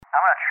I'm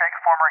gonna trick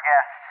former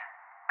guest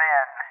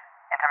Ben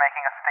into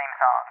making us a theme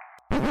song.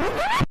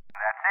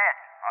 That's it.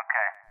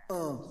 Okay.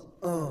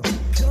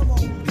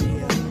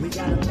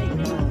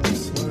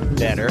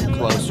 Better,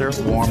 closer,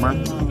 warmer.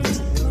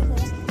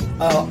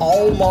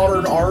 All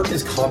modern art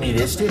is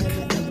communistic.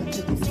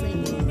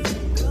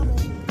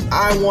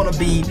 I want to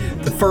be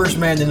the first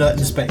man to nut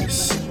in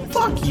space.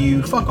 Fuck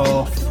you. Fuck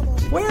off.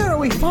 Where are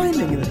we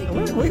finding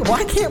it?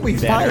 Why can't we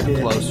find it?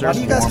 Closer, Why do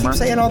you guys warmer. keep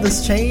saying all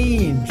this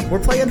change? We're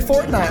playing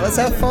Fortnite. Let's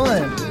have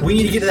fun. We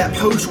need to get to that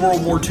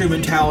post-World War II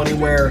mentality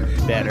where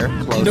Better,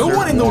 closer, no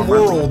one in the warmer.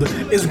 world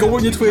is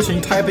going to Twitch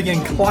and typing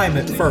in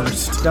climate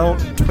first. Don't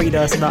tweet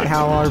us about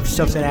how our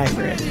stuff's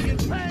inaccurate.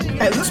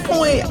 At this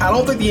point, I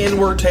don't think the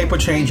N-word tape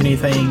would change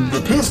anything. The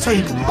piss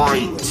tape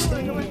might.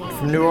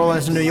 From New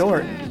Orleans to New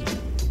York.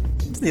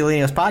 It's the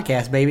Linus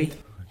Podcast, baby.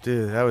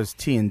 Dude, that was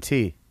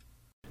TNT.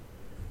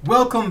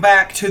 Welcome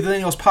back to the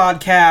Millennials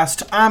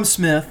Podcast. I'm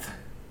Smith.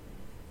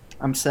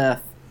 I'm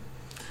Seth.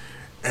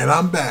 And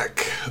I'm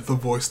back, the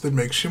voice that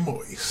makes you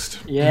moist.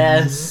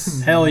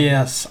 Yes. Hell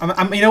yes.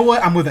 I'm. You know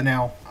what? I'm with it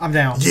now. I'm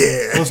down.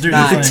 Yeah. Let's do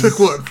Nice. this It thing. took,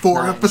 what,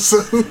 4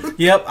 episodes?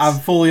 Yep,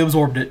 I've fully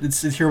absorbed it.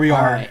 It's here we are.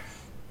 Alright.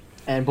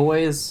 And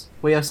boys,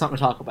 we have something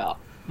to talk about.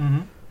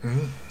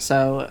 Mm-hmm.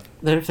 So,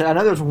 I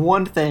know there's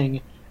one thing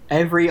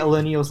every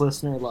Millennials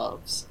listener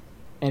loves,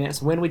 and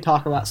it's when we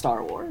talk about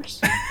Star Wars.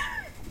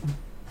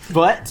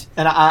 But,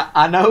 and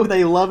I know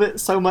they love it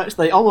so much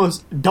they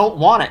almost don't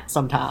want it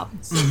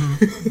sometimes.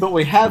 But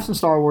we have some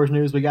Star Wars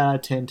news we gotta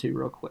attend to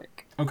real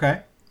quick.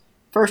 Okay.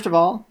 First of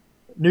all,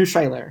 new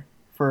trailer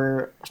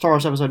for Star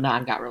Wars Episode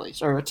 9 got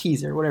released, or a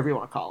teaser, whatever you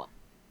want to call it.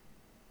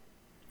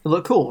 It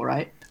looked cool,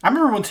 right? I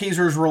remember when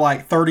teasers were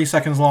like 30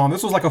 seconds long.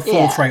 This was like a full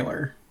Yeah.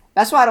 trailer.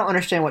 That's why I don't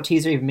understand what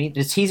teaser even means.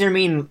 Does teaser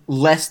mean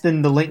less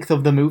than the length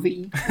of the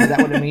movie? Is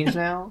that what it means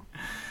now?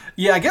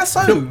 Yeah, I guess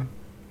so.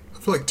 I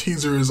feel like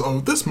teaser is,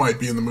 this might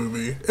be in the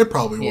movie. It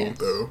probably Yeah. won't,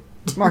 though.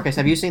 Marcus,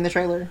 have you seen the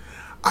trailer?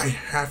 I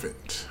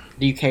haven't.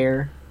 Do you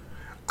care?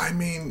 I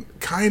mean,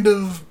 kind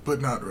of,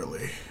 but not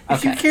really.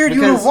 If you Okay, cared,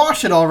 you would have because-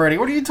 watched it already.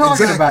 What are you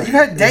talking Exactly. about? You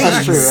had days.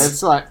 That's true.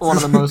 It's like one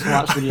of the most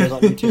watched videos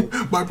on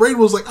YouTube. My brain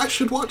was like, I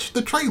should watch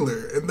the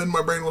trailer. And then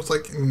my brain was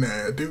like,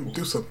 nah,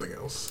 do something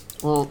else.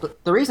 Well,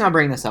 the reason I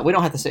bring this up, we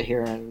don't have to sit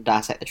here and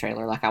dissect the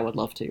trailer like I would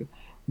love to.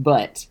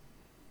 But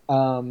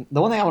the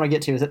one thing I want to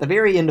get to is at the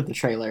very end of the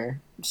trailer,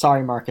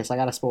 sorry, Marcus, I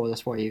got to spoil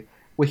this for you.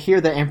 We hear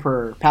the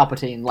Emperor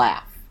Palpatine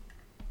laugh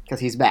because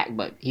he's back,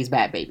 but he's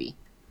back, baby.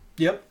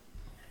 Yep.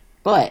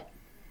 But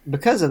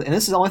because of, and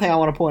this is the only thing I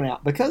want to point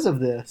out, because of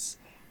this,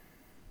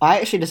 I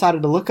actually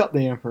decided to look up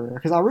the Emperor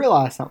because I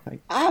realized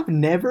something. I've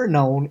never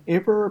known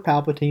Emperor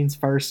Palpatine's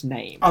first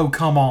name. Oh,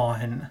 come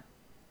on.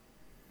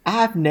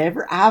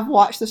 I've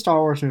watched the Star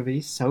Wars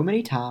movies so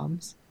many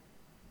times,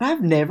 and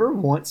I've never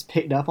once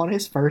picked up on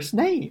his first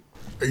name.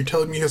 Are you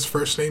telling me his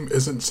first name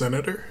isn't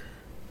Senator?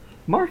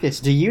 Marcus,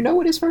 do you know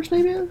what his first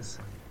name is?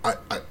 I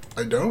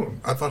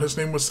don't. I thought his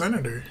name was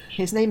Senator.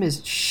 His name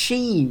is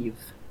Sheev.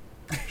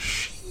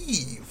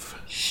 Sheev.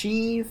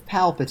 Sheev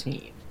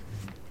Palpatine.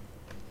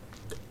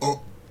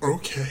 Oh,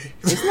 okay.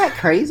 Isn't that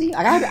crazy?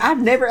 Like,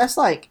 I've never. That's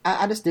like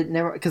I just didn't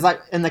never because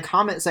like in the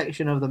comment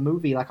section of the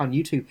movie, like on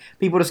YouTube,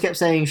 people just kept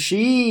saying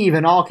Sheev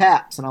in all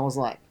caps, and I was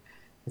like,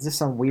 "Is this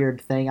some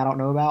weird thing I don't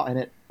know about?" And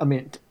it, I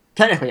mean,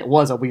 technically, it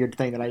was a weird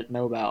thing that I didn't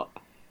know about.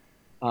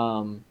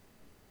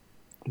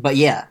 But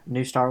yeah,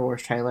 new Star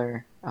Wars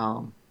trailer.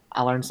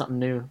 I learned something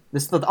new.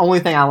 This is the only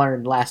thing I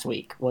learned last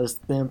week was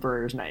the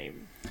Emperor's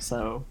name.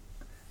 So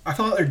I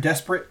feel like they're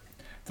desperate.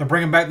 They're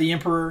bringing back the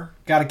Emperor.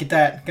 Got to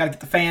get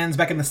the fans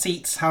back in the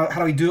seats. How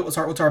do we do it? What's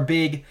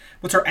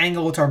our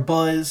angle? What's our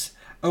buzz?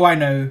 Oh, I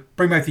know.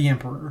 Bring back the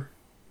Emperor.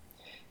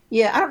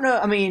 yeah, I don't know.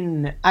 I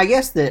mean, I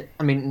guess that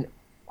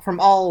from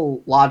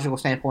all logical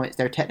standpoints,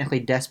 they're technically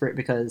desperate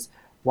because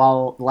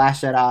while The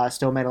Last Jedi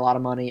still made a lot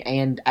of money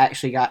and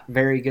actually got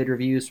very good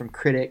reviews from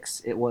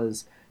critics, it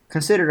was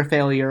considered a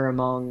failure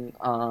among,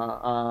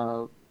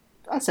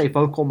 I'd say,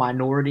 vocal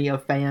minority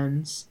of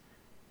fans.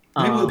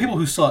 People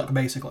who suck,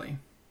 basically.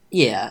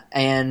 Yeah,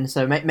 and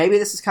so maybe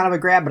this is kind of a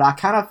grab, but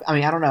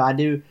I don't know. I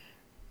do.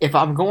 If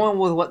I'm going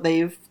with what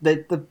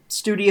the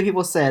studio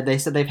people said, they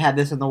said they've had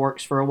this in the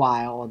works for a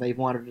while and they've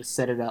wanted to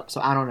set it up. So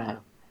I don't know.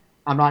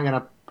 I'm not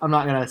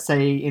gonna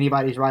say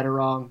anybody's right or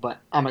wrong, but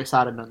I'm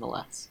excited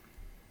nonetheless.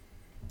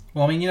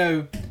 Well, I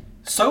mean,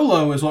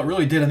 Solo is what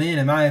really did them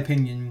in my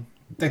opinion.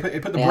 They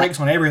put the Yeah. brakes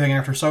on everything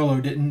after Solo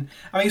didn't.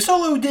 I mean,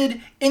 Solo did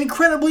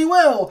incredibly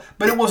well,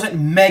 but it wasn't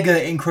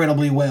mega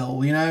incredibly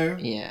well,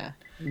 Yeah,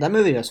 that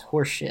movie was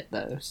horseshit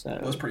though. So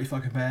It was pretty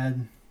fucking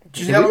bad. Did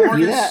you see Did that we one,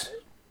 review Marcus? that?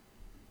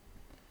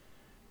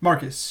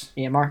 Marcus,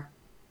 Yeah, Mark.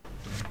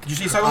 did you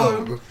see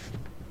Solo?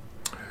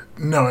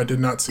 No, I did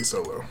not see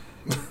Solo.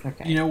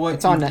 Okay. You know what?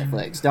 It's on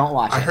Netflix. Don't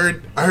watch I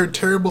it. heard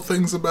terrible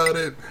things about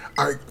it.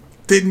 I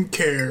didn't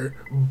care,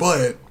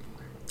 but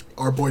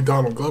our boy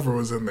Donald Glover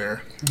was in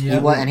there.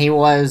 Yeah, He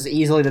was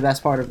easily the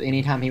best part of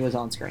any time he was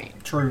on screen.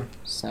 true.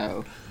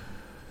 So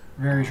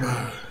Very true.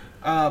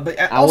 But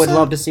I would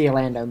love to see a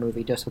Lando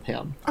movie just with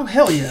him. Oh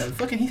hell yeah!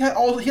 Fucking he has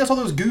all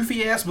those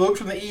goofy ass books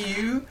from the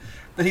EU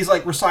that he's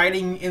like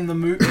reciting in the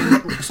movie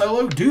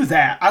Solo. Do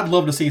that. I'd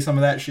love to see some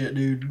of that shit,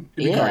 dude. It'd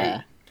be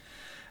great.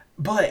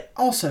 But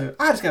also,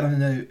 I just gotta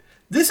note,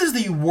 this is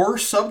the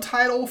worst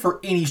subtitle for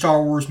any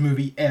Star Wars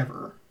movie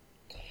ever.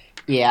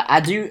 Yeah, I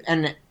do,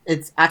 and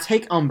I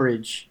take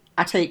umbrage.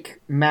 I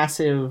take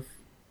massive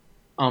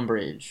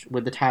umbrage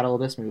with the title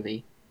of this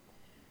movie.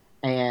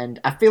 And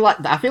I feel like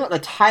the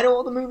title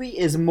of the movie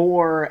is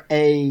more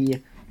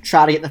a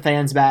try to get the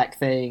fans back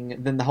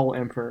thing than the whole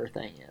Emperor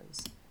thing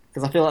is.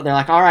 Because I feel like they're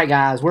like, all right,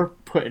 guys, we're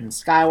putting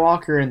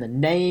Skywalker in the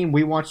name.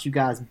 We want you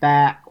guys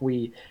back.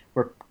 We're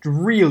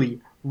really,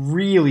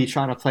 really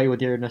trying to play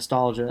with your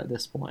nostalgia at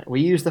this point.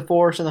 We used the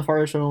Force in the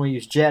first one. We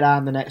used Jedi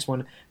in the next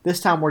one. This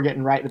time we're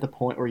getting right to the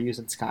point we're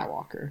using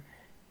Skywalker.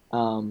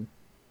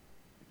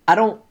 I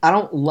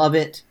don't love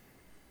it.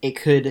 It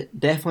could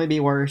definitely be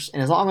worse,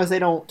 and as long as they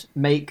don't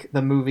make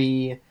the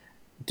movie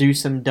do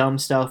some dumb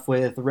stuff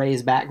with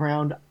Rey's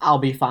background, I'll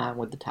be fine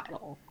with the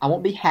title. I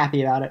won't be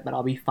happy about it, but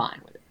I'll be fine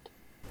with it.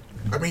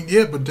 I mean,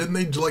 yeah, but didn't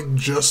they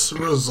just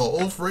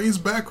resolve Rey's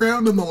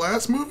background in the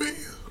last movie?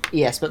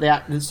 Yes, but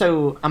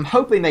so I'm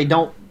hoping they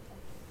don't.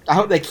 I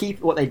hope they keep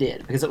what they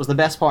did, because it was the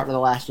best part of The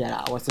Last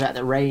Jedi, was the fact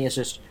that Rey is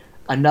just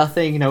a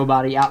nothing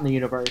nobody out in the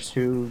universe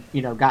who,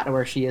 got to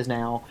where she is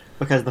now,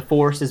 because the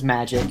Force is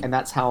magic, and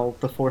that's how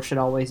the Force should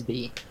always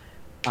be.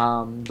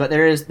 But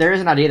there is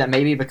an idea that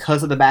maybe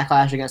because of the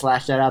backlash against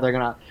Last Jedi, they're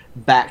going to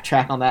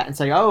backtrack on that and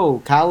say,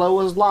 oh, Kylo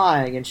was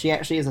lying, and she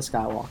actually is a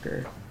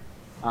Skywalker.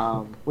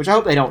 Which I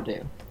hope they don't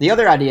do. The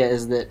other idea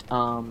is that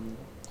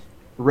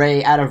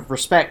Rey, out of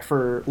respect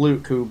for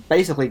Luke, who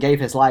basically gave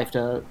his life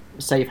to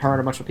save her and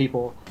a bunch of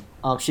people,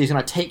 she's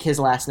going to take his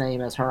last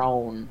name as her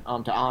own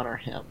to honor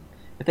him.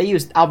 If they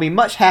use, I'll be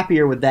much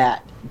happier with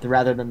that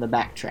rather than the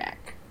backtrack.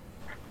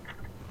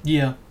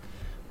 Yeah.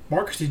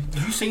 Marcus, did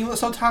you see the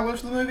subtitles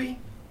for the movie?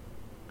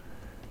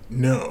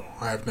 No,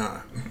 I have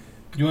not.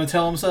 You want to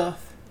tell them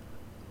stuff?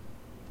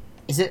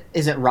 Is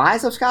it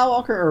Rise of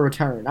Skywalker or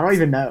Return? I don't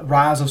even know.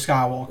 Rise of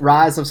Skywalker.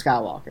 Rise of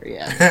Skywalker,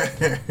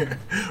 yeah.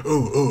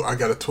 Ooh, I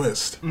got a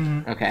twist.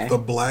 Mm-hmm. Okay. The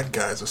black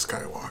guy's a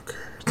Skywalker.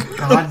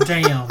 God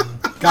damn.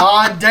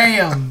 God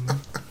damn.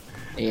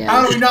 Yeah.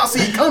 How do we not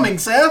see it coming,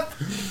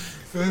 Seth?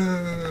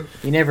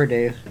 You never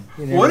do.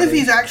 What if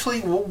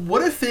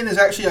Finn is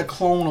actually a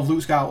clone of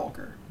Luke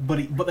Skywalker?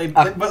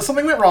 But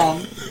something went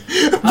wrong.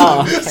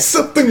 Oh, okay.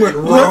 Something went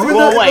wrong.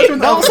 Well, wait,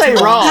 don't say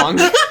wrong.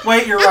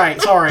 Wait, you're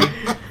right. Sorry.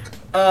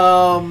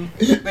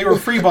 They were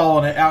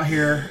freeballing it out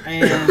here,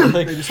 and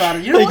they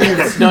decided, you know You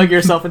what? snug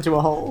yourself into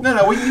a hole.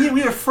 No, we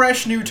need a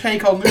fresh new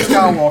take on Luke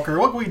Skywalker.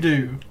 What can we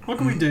do? What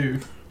can we do?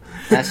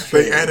 That's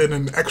true. They added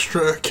an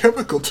extra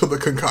chemical to the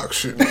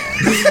concoction.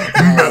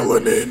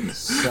 Melanin.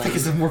 I think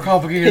it's more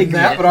complicated than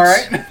that, but all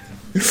right.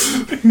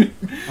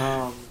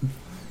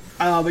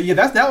 But yeah,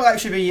 that would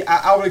actually be.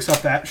 I would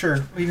accept that.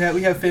 Sure, we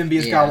have Finn be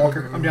a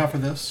Skywalker. I'm down for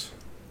this.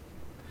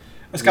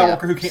 A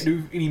Skywalker who can't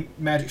do any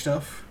magic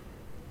stuff.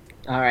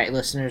 All right,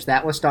 listeners,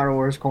 that was Star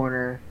Wars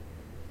Corner.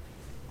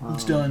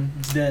 It's done.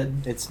 It's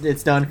dead.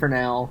 It's done for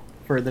now.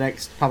 For the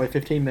next probably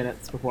 15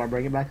 minutes before I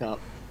bring it back up.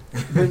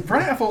 But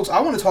right now, folks,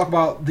 I want to talk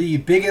about the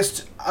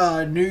biggest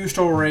news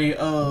story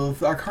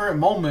of our current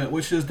moment,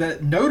 which is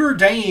that Notre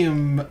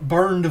Dame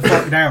burned the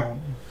fuck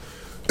down.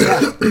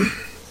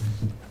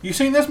 You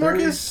seen this,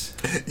 Marcus?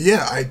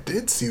 Yeah, I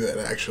did see that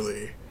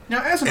actually.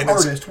 Now, as an And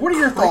it's artist, what are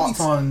your crazy. thoughts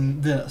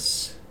on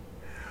this?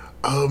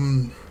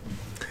 I'm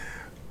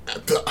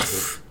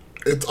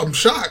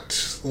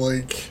shocked.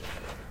 Like,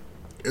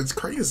 it's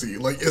crazy.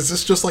 Like, is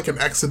this just like an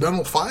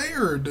accidental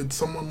fire, or did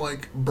someone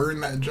like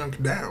burn that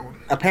junk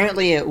down?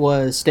 Apparently, it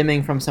was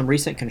stemming from some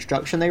recent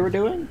construction they were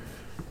doing.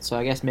 So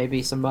I guess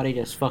maybe somebody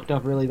just fucked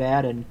up really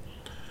bad and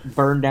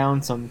burned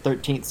down some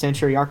 13th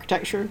century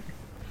architecture.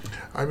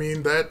 I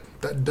mean, that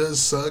does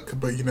suck,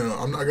 but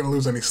I'm not gonna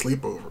lose any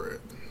sleep over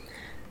it.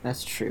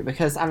 That's true,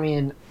 because I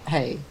mean,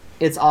 hey,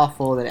 it's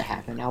awful that it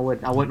happened. I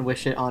wouldn't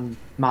wish it on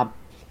my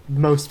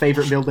most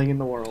favorite building in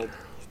the world,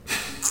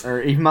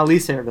 or even my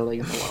least favorite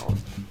building in the world.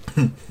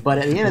 But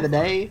at the end of the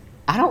day,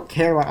 I don't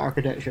care about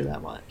architecture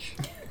that much.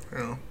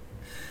 Yeah.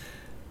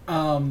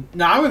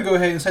 Now, I'm going to go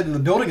ahead and say that the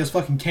building is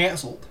fucking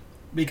canceled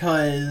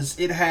because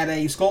it had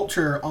a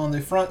sculpture on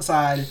the front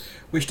side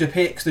which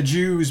depicts the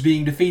Jews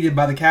being defeated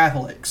by the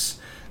Catholics.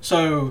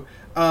 So,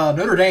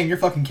 Notre Dame, you're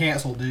fucking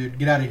canceled, dude.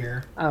 Get out of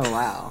here. Oh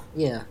wow,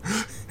 yeah.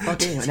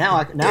 Fuck anyway, now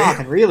I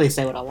can really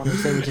say what I want to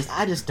say, which is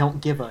I just don't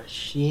give a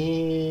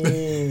shit.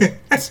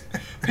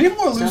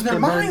 People are losing Stuff their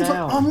can burn minds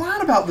down.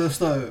 online about this,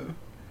 though.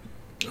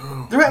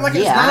 They're at like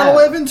it's Yeah, I know.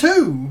 9/11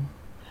 too.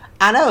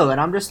 I know, and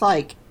I'm just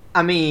like,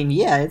 I mean,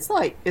 yeah, it's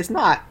like it's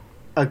not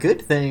a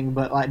good thing,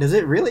 but like, does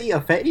it really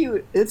affect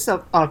you? It's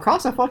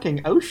across a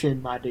fucking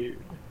ocean, my dude.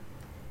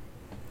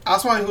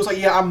 That's why he was like,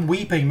 yeah, I'm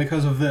weeping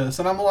because of this.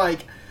 And I'm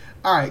like,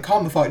 all right,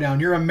 calm the fuck down.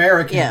 You're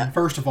American, Yeah.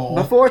 first of all.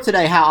 Before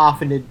today, how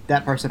often did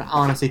that person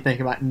honestly think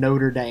about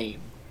Notre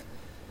Dame?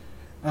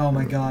 Oh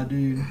my god,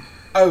 dude.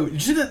 Oh, did you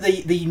see that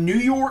the New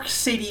York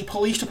City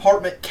Police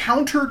Department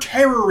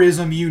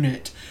Counterterrorism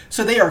Unit?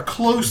 So they are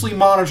closely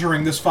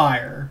monitoring this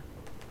fire.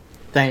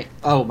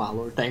 Oh my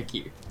lord, thank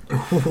you.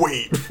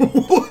 Wait,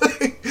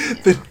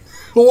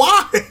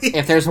 why?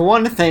 If there's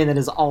one thing that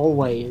has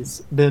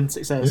always been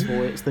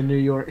successful, it's the New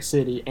York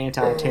City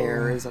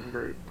Anti-Terrorism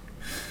Group.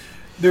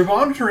 They're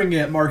monitoring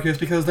it, Marcus,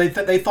 because they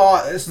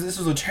thought this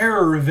was a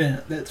terror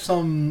event, that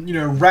some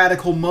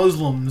radical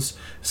Muslims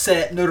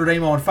set Notre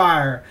Dame on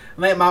fire,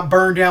 and that might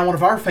burn down one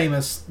of our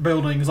famous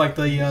buildings, like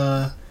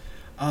the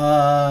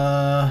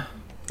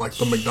Like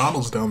the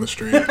McDonald's down the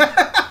street.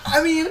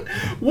 I mean,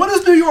 what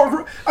is New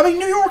York? I mean,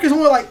 New York is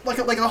only like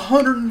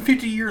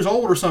 150 years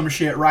old or some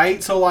shit,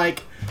 right? So like,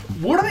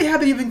 what do they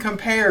have that even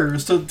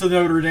compares to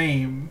Notre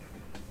Dame?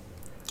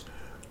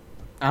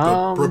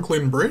 The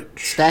Brooklyn Bridge?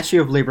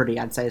 Statue of Liberty,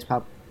 I'd say, is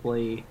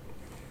probably...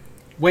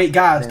 Wait,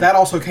 guys, that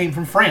also came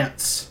from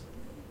France.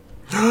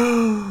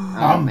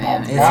 Oh,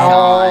 man, it's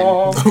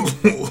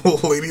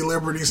gone. Lady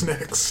Liberty's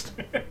next.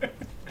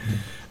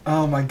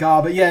 Oh my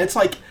god, but yeah, it's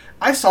like,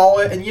 I saw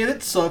it, and yeah,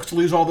 it sucks to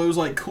lose all those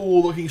like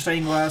cool looking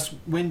stained glass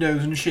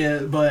windows and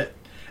shit, but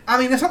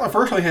I mean, it's not the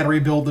first time they had to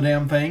rebuild the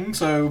damn thing,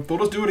 so they'll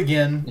just do it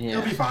again. Yeah.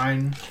 It'll be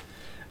fine.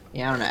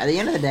 Yeah, I don't know. At the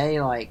end of the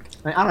day, like,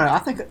 I don't know. I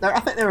think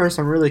there are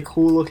some really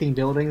cool looking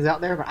buildings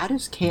out there, but I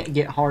just can't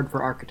get hard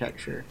for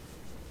architecture.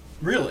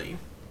 Really?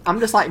 I'm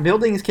just like,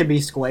 buildings can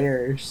be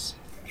squares.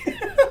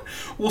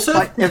 Well, so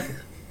Like,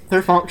 if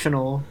they're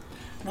functional.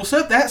 well,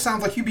 so that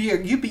sounds like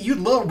you'd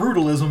love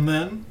brutalism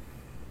then.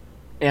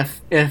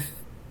 If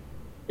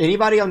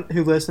anybody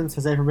who listens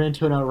has ever been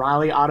to an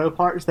O'Reilly Auto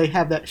Parts, they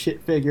have that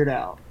shit figured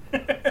out.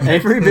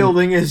 Every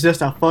building is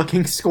just a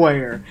fucking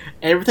square.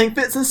 Everything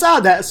fits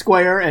inside that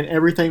square, and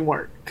everything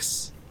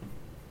works.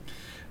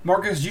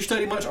 Marcus, did you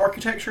study much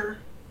architecture?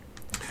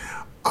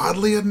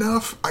 Oddly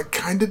enough, I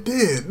kind of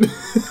did.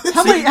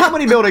 How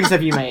many buildings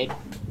have you made?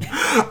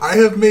 I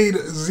have made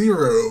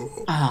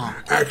 0 Oh.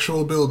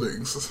 actual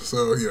buildings,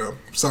 so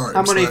sorry. How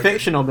I'm many slacking.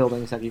 fictional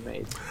buildings have you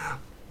made?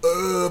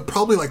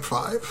 Probably like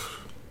 5.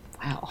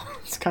 Wow,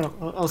 it's kind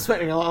of. I was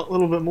expecting a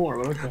little bit more,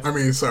 but okay. I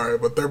mean, sorry,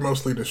 but they're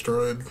mostly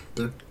destroyed.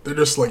 They're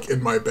just like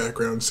in my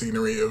background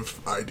scenery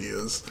of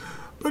ideas.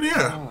 But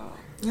yeah.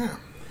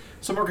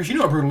 So Marcus, you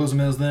know what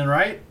brutalism is then,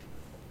 right?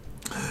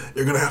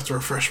 You're gonna have to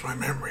refresh my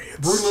memory.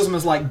 Brutalism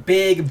is like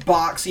big,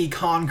 boxy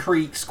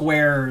concrete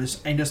squares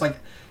and just like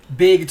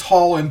big,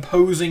 tall,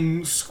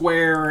 imposing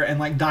square and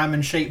like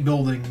diamond-shaped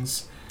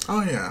buildings.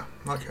 Oh yeah.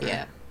 Okay.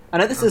 Yeah, I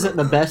know this isn't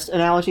the best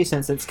analogy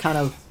since it's kind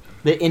of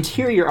the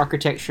interior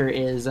architecture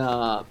is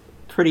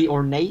pretty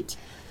ornate,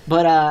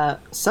 but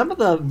some of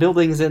the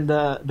buildings in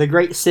the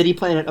great city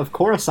planet of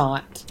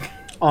Coruscant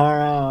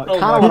are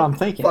kind of what I'm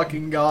thinking.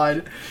 Fucking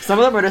god! Some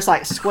of them are just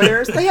like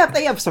squares. They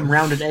have some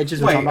rounded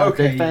edges, which I'm not a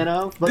big fan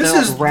of. But This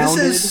they're is like rounded.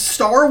 this is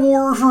Star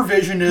Wars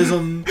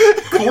revisionism.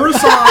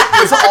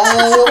 Coruscant is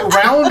all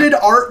rounded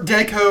Art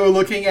Deco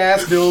looking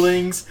ass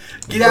buildings.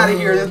 Get out of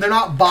here! They're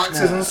not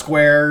boxes and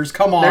squares.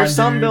 Come on, There's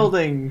some dude.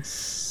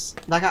 buildings.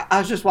 Like I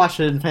was just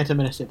watching Phantom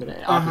Menace the other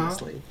day,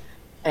 obviously.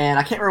 And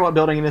I can't remember what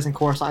building it is in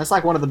Coruscant. It's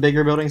like one of the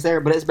bigger buildings there,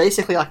 but it's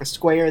basically like a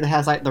square that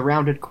has like the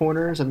rounded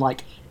corners and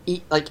like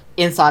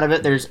inside of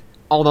it there's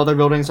all the other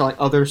buildings are like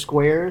other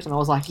squares. And I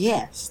was like,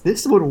 yes,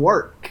 this would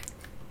work.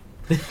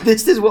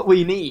 This is what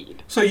we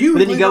need. So you But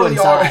then you go literally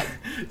are, inside.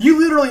 you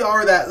literally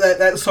are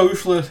that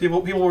socialist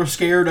people are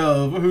scared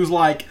of, who's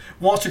like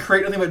wants to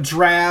create nothing but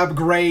drab,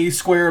 gray,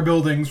 square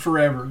buildings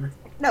forever.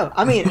 No,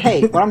 I mean,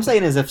 hey, what I'm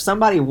saying is if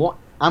somebody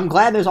I'm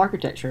glad there's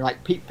architecture. Like,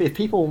 if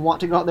people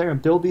want to go out there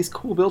and build these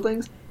cool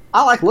buildings,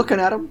 I like looking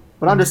at them.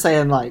 But I'm just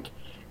saying, like,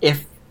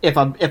 if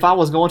I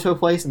was going to a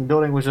place and the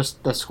building was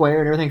just the square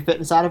and everything fit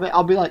inside of it,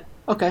 I'll be like,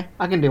 okay,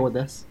 I can deal with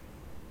this.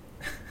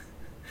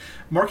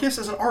 Marcus,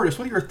 as an artist,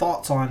 what are your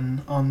thoughts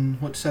on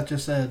what Seth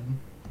just said?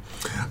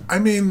 I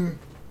mean,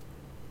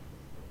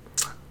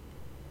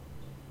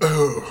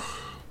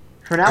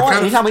 For now on,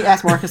 anytime we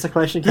ask Marcus a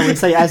question, can we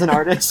say as an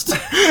artist?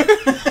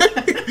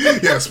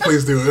 yes,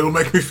 please do. It'll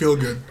make me feel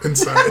good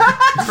inside.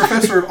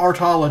 Professor of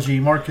Artology,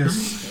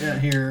 Marcus,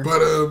 here.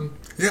 But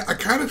yeah, I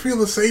kind of feel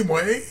the same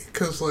way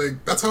because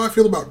like that's how I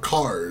feel about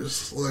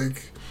cars.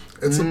 Like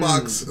it's a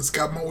box, it's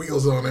got my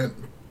wheels on it.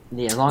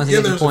 Yeah, as long as you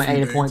get there's from point a A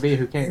few to point B,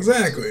 who cares?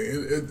 Exactly.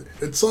 It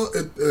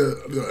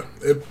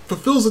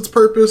fulfills its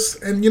purpose,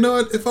 and you know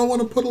what? If I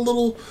want to put a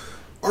little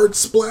art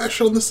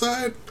splash on the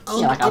side,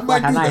 Yeah, I might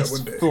like a do nice that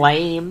one day.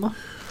 flame.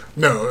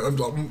 No.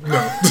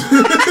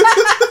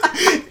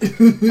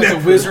 Like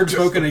a wizard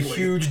smoking a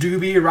huge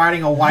doobie,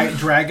 riding a white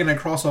dragon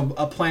across a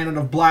planet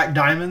of black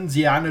diamonds.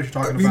 Yeah, I know what you're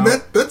talking I mean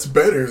about. that's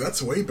better.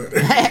 That's way better.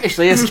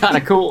 Actually, it's kind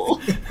of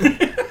cool.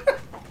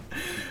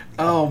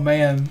 Oh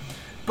man,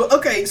 but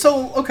okay,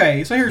 so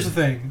here's the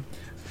thing.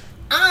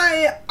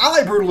 I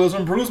like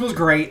brutalism. Brutalism is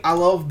great. I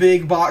love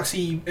big,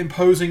 boxy,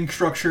 imposing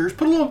structures.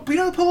 Put a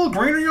little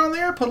greenery on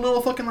there. Put a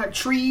little fucking like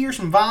tree or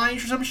some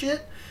vines or some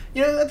shit.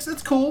 You know,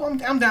 that's cool.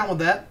 I'm down with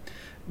that.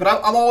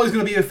 But I'm always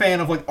going to be a fan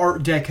of like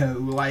Art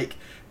Deco, like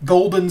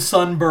golden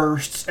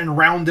sunbursts and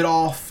rounded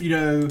off,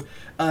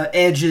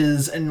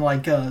 edges and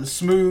like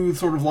smooth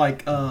sort of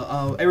like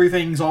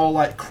everything's all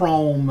like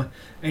chrome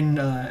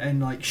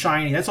and like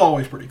shiny. That's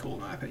always pretty cool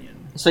in my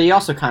opinion. So you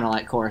also kind of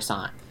like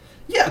Coruscant.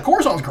 Yeah,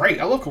 Coruscant's great.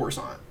 I love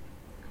Coruscant.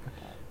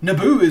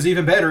 Naboo is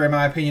even better in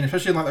my opinion,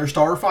 especially in like their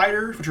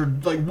starfighters, which are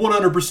like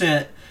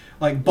 100%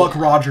 like Buck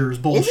Rogers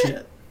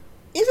bullshit.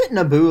 Isn't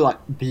Naboo like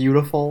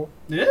beautiful?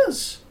 It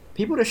is.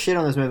 People just shit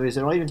on those movies.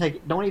 They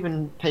don't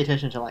even pay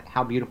attention to like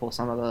how beautiful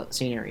some of the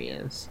scenery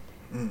is.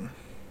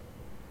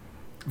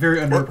 Very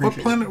underappreciated. What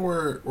planet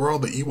were all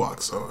the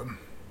Ewoks on?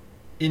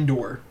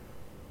 Indoor.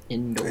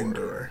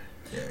 Indoor.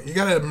 Yeah, you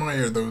gotta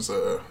admire those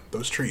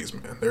trees,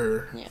 man.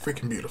 They're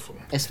freaking beautiful.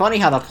 It's funny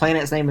how the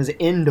planet's name is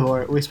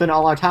Indoor. We spend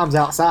all our times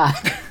outside.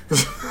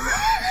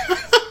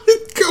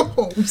 Go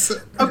home,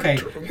 son. Okay,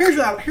 here's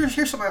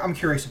something I'm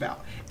curious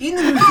about.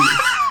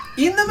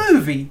 In the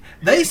movie,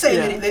 they say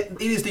that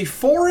it is the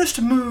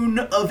forest moon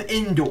of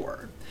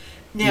Endor.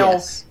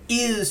 Now,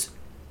 is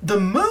the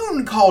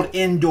moon called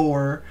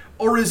Endor,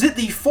 or is it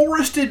the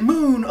forested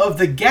moon of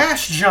the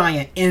gas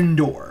giant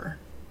Endor?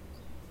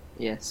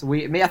 Yes,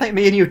 I think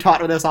me and you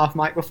talked with this off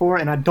mic before,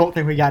 and I don't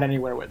think we got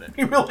anywhere with it.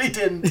 We really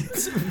didn't.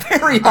 It's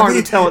very hard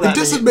to tell what that It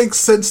doesn't make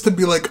sense to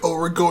be like, oh,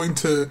 we're going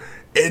to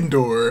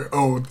Endor.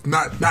 Oh,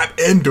 not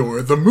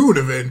Endor, the moon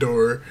of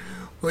Endor.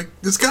 Like,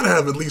 it's got to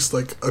have at least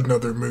like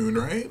another moon,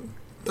 right?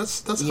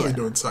 That's how they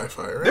do in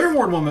sci-fi, right? There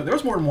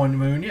was more than one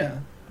moon, yeah.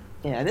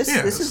 Yeah, this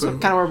is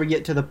kind of where we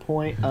get to the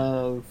point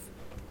of,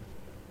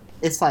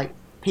 it's like,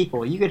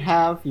 people, you could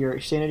have your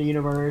extended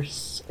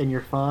universe and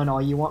your fun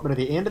all you want, but at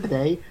the end of the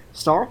day,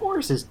 Star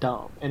Wars is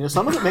dumb, and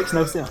some of it makes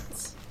no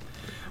sense.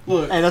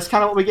 Look, and that's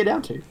kind of what we get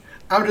down to.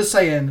 I'm just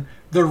saying,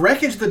 the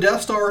wreckage of the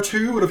Death Star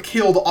 2 would have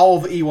killed all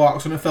of the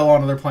Ewoks when it fell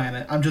onto their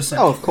planet. I'm just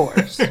saying. Oh, of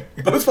course.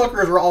 Those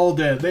fuckers are all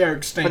dead. They are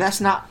extinct. But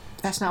that's not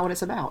what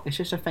it's about. It's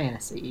just a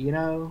fantasy,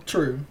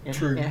 True.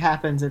 True. It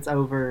happens. It's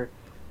over.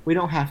 We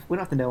don't have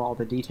to know all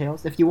the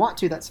details. If you want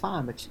to, that's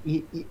fine. But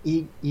you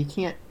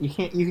can't. You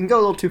can go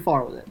a little too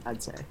far with it,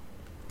 I'd say.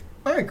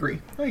 I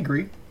agree.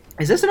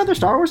 Is this another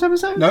Star Wars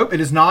episode? Nope,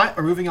 it is not.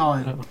 We're moving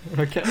on.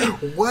 Oh, okay.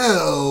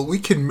 Well, we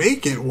can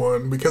make it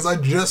one because I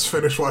just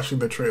finished watching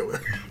the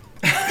trailer.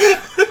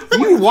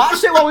 You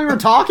watched it while we were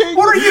talking?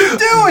 What are you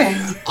doing?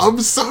 I'm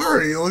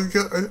sorry. Like,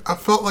 I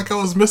felt like I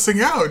was missing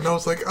out, and I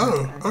was like,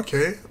 oh,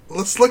 okay,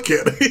 let's look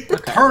at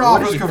it. Turn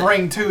off Risk of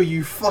Rain 2,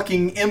 you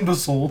fucking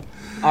imbecile.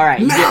 All right,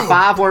 you get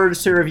 5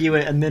 words to review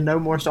it, and then no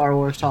more Star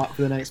Wars talk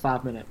for the next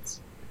 5 minutes.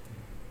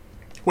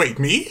 Wait,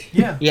 me?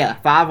 Yeah. Yeah,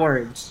 5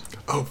 words.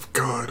 Oh,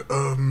 God.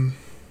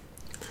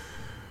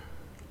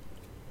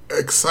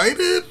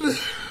 Excited?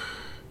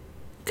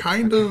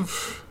 Kind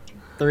of.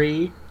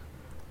 3.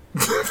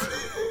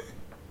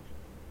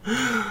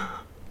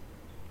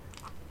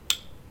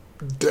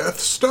 Death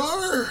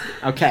Star?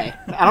 Okay.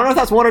 I don't know if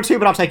that's 1 or 2,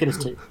 but I'll take it as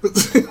 2.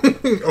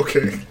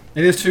 Okay.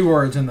 It is 2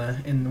 words in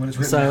when it's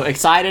written. So, out.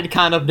 excited,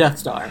 kind of Death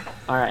Star.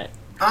 All right.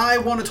 I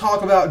want to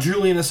talk about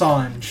Julian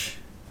Assange.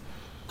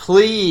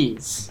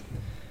 Please.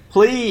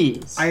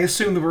 I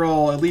assume that we're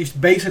all at least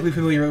basically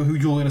familiar with who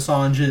Julian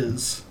Assange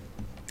is.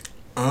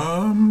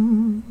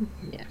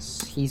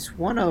 Yes, he's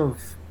one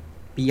of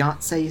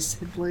Beyonce's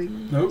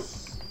siblings. Nope.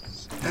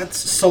 That's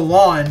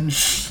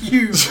Solange.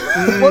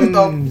 What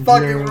the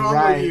fuck is wrong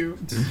with you?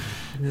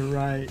 You're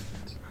right.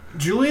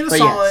 Julian But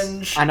Assange.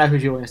 yes, I know who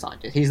Julian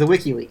Assange is. He's the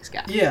WikiLeaks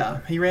guy.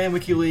 Yeah, he ran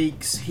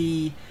WikiLeaks.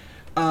 He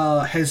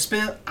has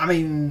spent,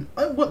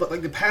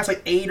 the past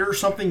 8 or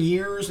something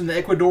years in the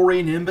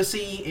Ecuadorian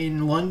embassy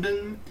in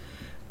London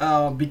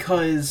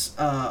because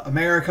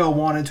America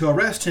wanted to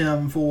arrest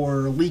him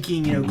for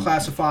leaking,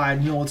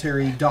 classified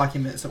military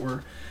documents that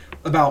were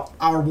about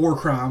our war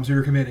crimes we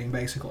were committing,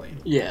 basically.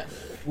 Yeah.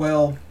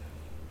 Well,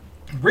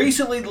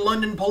 recently the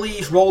London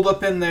police rolled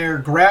up in there,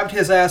 grabbed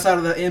his ass out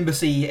of the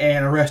embassy,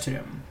 and arrested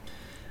him.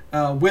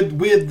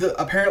 With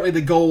apparently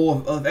the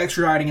goal of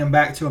extraditing him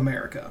back to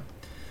America.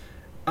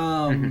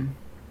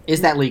 Is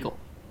that legal?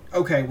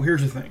 Okay, well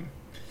here's the thing.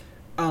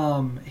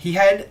 He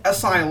had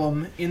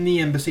asylum in the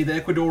embassy. The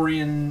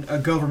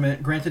Ecuadorian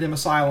government granted him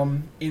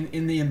asylum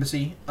in the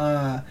embassy.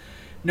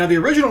 Now, the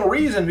original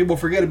reason people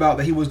forget about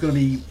that he was going to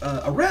be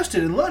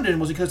arrested in London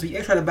was because he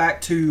extradited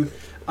back to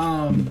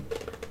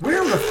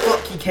wherever the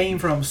fuck he came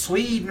from,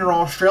 Sweden or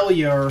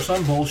Australia or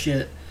some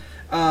bullshit,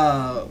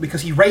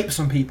 because he raped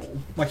some people.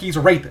 Like, he's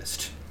a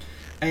rapist.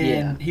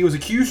 And he was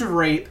accused of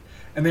rape,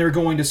 and they were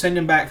going to send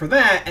him back for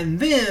that, and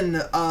then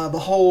the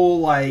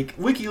whole,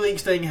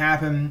 WikiLeaks thing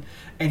happened,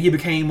 and he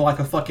became, a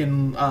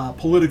fucking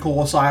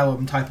political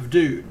asylum type of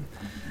dude.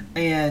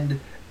 And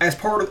as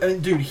part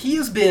of... dude, he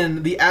has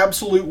been the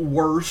absolute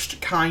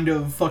worst kind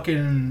of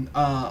fucking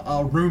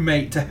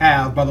roommate to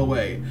have, by the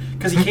way.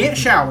 Because he can't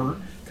shower,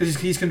 because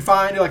he's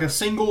confined to, a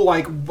single,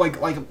 I don't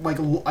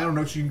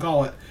know what you can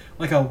call it,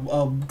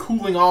 a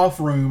cooling off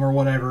room or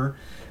whatever.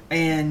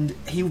 And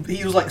he was,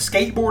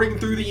 skateboarding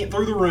through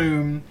the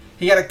room.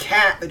 He had a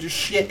cat that just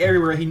shit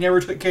everywhere he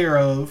never took care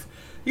of.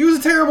 He was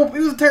a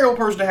terrible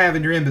person to have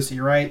in your embassy,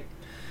 right?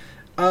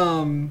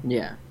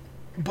 Yeah.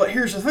 But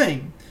here's the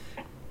thing.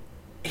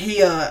 He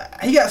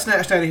got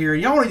snatched out of here.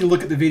 Y'all need to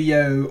look at the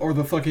video or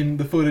the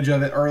footage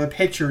of it or the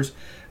pictures.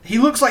 He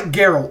looks like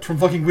Geralt from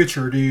fucking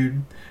Witcher,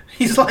 dude.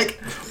 He's like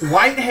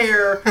white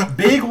hair,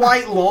 big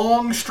white,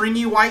 long,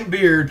 stringy white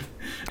beard.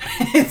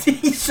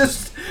 He's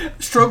just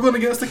struggling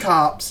against the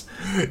cops.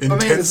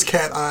 Intense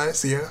cat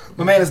eyes, yeah.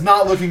 My man is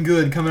not looking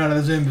good coming out of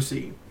his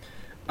embassy.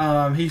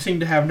 He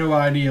seemed to have no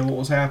idea what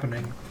was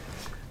happening.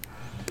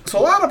 So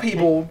a lot of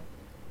people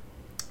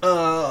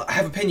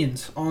have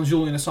opinions on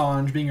Julian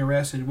Assange being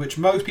arrested, which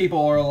most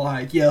people are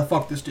like, yeah,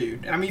 fuck this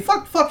dude. I mean,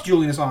 fuck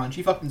Julian Assange.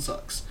 He fucking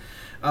sucks.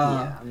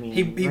 Yeah, I mean,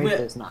 he rape went.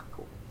 is not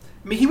cool.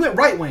 I mean, he went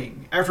right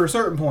wing after a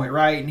certain point,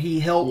 right? And he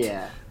helped.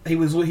 Yeah. He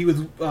was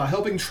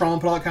helping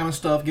Trump and all that kind of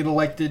stuff get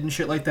elected and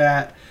shit like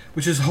that,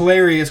 which is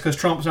hilarious because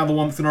Trump's now the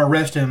one that's going to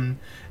arrest him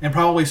and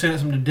probably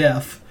sentence him to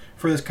death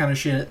for this kind of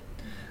shit.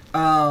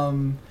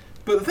 But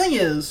the thing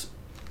is,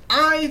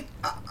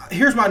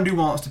 here's my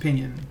nuanced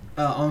opinion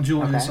on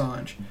Julian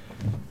Assange.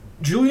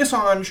 Julian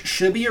Assange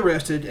should be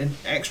arrested and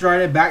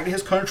extradited back to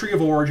his country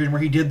of origin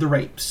where he did the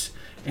rapes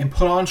and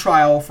put on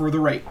trial for the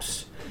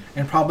rapes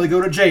and probably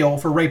go to jail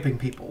for raping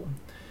people.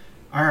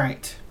 All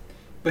right.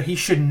 But he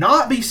should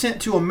not be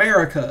sent to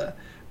America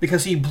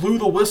because he blew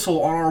the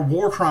whistle on our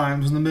war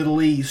crimes in the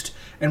Middle East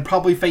and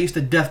probably faced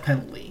a death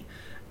penalty.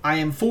 I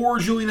am for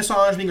Julian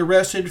Assange being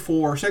arrested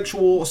for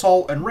sexual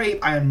assault and rape.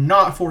 I am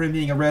not for him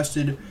being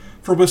arrested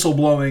for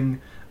whistleblowing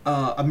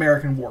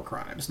American war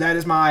crimes. That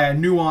is my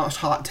nuanced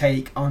hot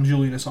take on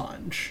Julian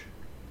Assange.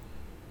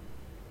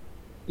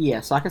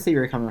 Yeah, so I can see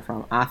where you're coming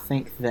from. I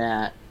think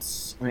that,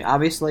 I mean,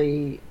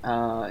 obviously,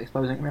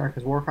 exposing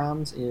America's war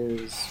crimes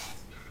is,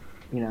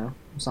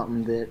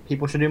 something that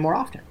people should do more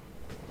often.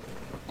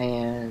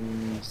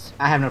 And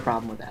I have no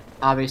problem with that.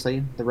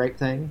 Obviously, the rape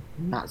thing,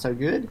 not so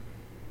good.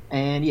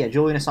 And yeah,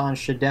 Julian Assange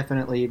should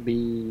definitely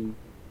be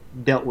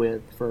dealt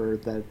with for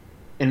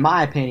in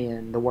my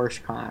opinion, the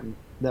worst crime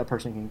that a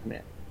person can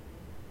commit.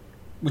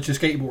 Which is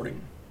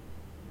skateboarding.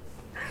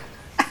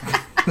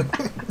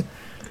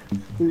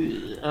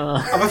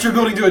 I thought you were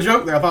building to a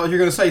joke there. I thought you were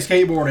going to say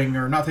skateboarding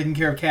or not taking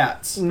care of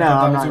cats. No,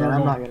 I'm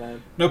not gonna.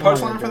 No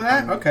punchline for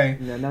that? Okay.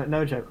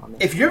 No joke on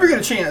that. If you ever get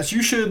a chance,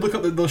 you should look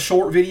up the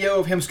short video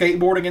of him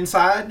skateboarding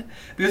inside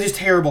because he's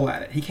terrible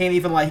at it. He can't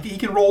even he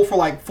can roll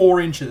for 4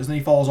 inches and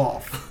he falls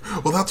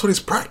off. Well, that's what he's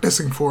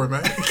practicing for,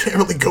 man. He can't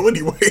really go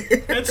anywhere.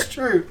 That's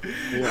true.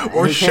 Yeah,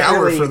 or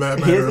shower for that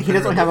matter. He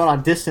doesn't have a lot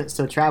of distance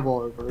to travel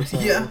over. So.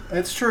 Yeah,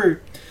 that's true.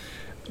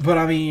 But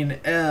I mean,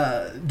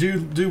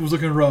 dude was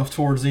looking rough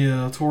towards the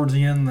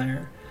end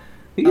there.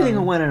 Who do you think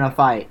will win in a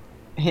fight,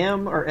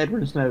 him or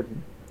Edward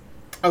Snowden?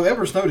 Oh,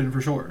 Edward Snowden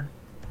for sure.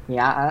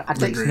 Yeah, I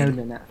take Agreed. Snowden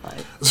in that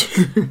fight.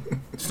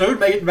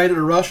 Snowden made it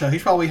to Russia.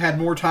 He's probably had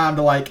more time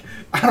to I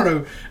don't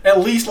know,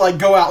 at least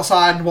go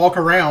outside and walk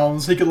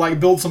around so he could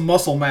build some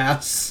muscle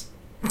mass,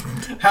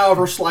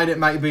 however slight it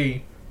might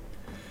be.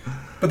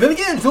 But then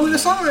again, Julian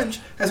Assange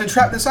has been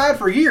trapped inside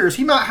for years.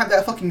 He might have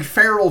that fucking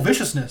feral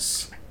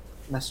viciousness.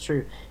 That's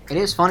true. It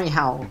is funny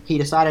how he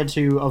decided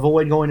to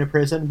avoid going to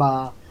prison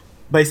by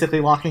basically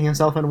locking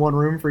himself in one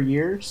room for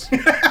years.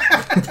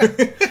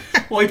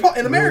 Well,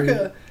 in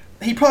America,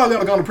 he probably would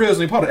have gone to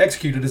prison. He probably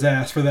executed his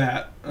ass for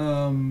that.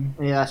 Yeah,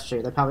 that's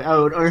true. They probably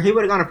or he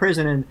would have gone to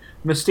prison and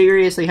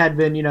mysteriously had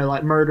been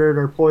murdered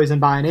or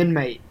poisoned by an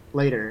inmate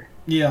later.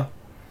 Yeah.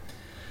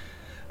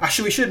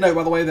 We should know,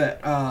 by the way, that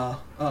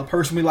a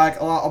person we like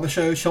a lot on the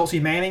show, Chelsea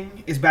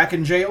Manning, is back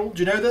in jail. Did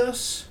you know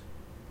this?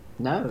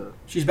 No.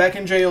 She's back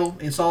in jail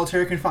in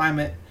solitary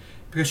confinement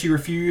because she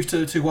refused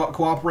to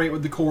cooperate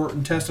with the court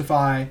and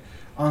testify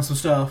on some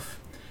stuff.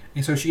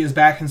 And so she is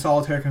back in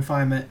solitary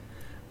confinement.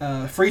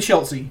 Free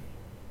Chelsea.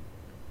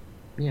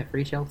 Yeah,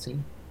 free Chelsea.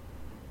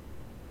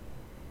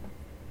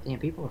 Damn,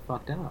 people are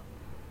fucked up.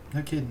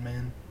 No kidding,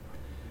 man.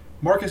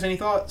 Marcus, any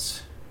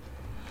thoughts?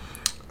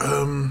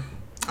 I'm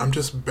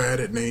just bad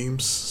at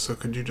names, so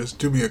could you just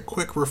do me a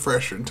quick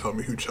refresher and tell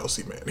me who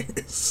Chelsea Manning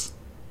is?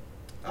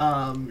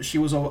 She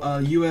was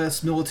a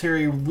U.S.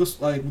 military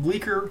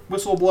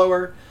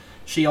whistleblower.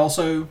 She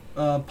also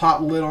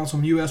popped the lid on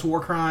some U.S. war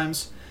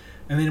crimes,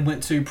 and then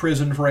went to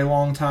prison for a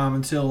long time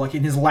until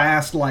in his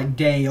last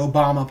day,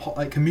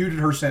 Obama commuted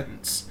her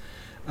sentence.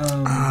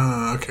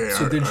 Okay.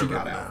 So then she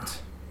got out.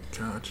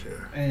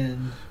 Gotcha.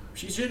 And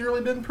she's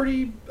generally been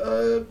pretty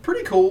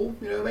cool.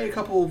 Made a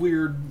couple of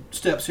weird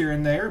steps here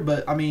and there,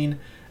 but I mean,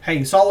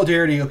 hey,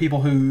 solidarity of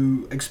people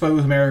who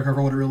expose America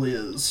for what it really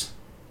is.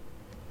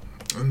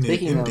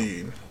 Speaking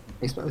Indeed. of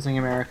exposing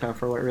America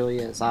for what it really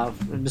is,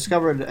 I've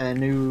discovered a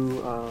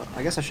new,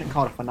 I guess I shouldn't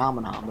call it a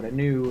phenomenon, but a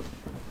new,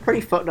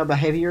 pretty fucked up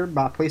behavior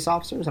by police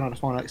officers, and I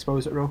just want to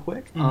expose it real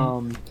quick.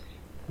 Mm-hmm.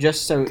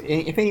 Just so,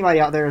 if anybody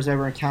out there has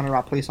ever encountered by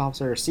a police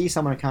officer, or sees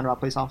someone encountered by a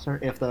police officer,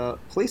 if the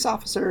police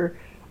officer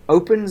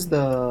opens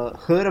the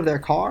hood of their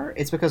car,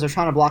 it's because they're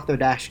trying to block their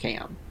dash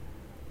cam.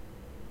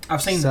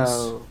 I've seen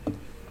this.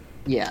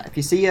 Yeah,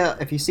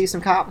 if you see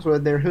some cops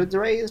with their hoods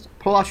raised,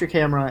 pull out your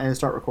camera and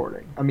start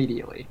recording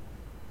immediately.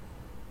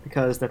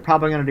 because they're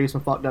probably going to do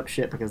some fucked up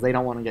shit because they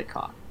don't want to get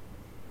caught.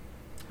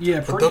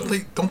 Yeah, But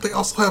don't they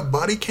also have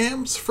body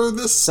cams for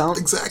this Some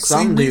exact some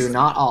same do, reason?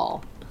 not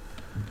all.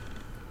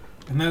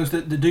 and those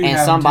that do And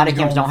have some them body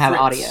tend to go cams on don't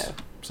have fritz audio.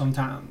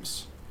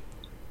 sometimes.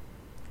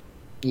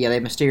 Yeah, they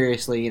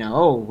mysteriously,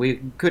 we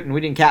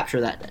didn't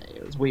capture that day.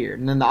 It was weird.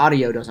 And then the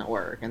audio doesn't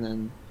work. And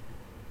then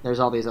there's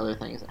all these other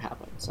things that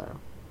happen. So,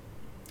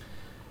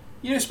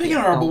 Speaking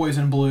of our boys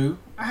in blue,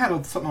 I had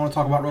something I want to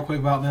talk about real quick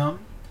about them.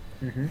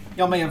 Mhm.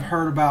 Y'all may have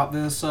heard about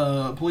this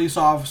police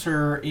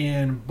officer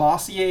in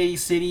Bossier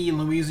City,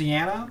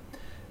 Louisiana.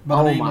 by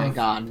the oh name my of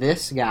god,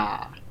 this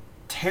guy.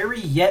 Terry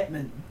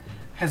Yetman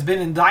has been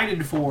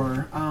indicted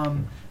for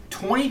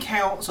 20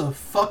 counts of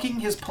fucking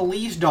his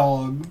police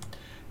dog,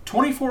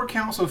 24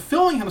 counts of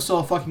filming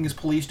himself fucking his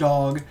police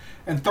dog,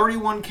 and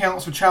 31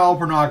 counts of child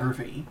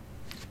pornography.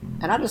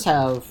 And I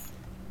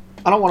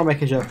don't want to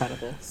make a joke out of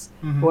this.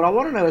 Mhm. What I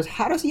want to know is,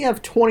 how does he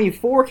have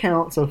 24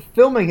 counts of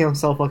filming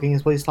himself fucking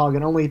his police dog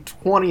and only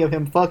 20 of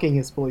him fucking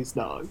his police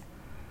dog?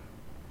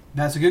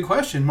 That's a good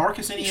question.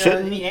 Marcus, any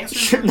answers?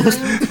 Shouldn't those,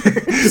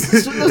 shouldn't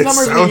those It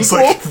numbers be sounds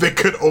equal? like they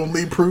could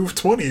only prove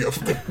 20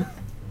 of them.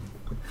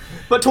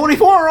 But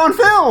 24 are on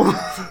film!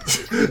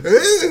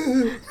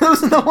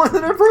 Those are the ones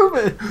that are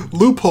proven!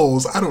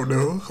 Loopholes, I don't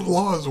know.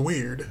 Law is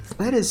weird.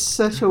 That is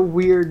such a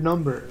weird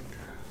number.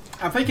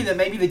 I'm thinking that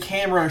maybe the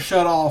camera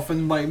shut off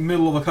in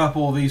middle of a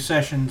couple of these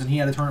sessions, and he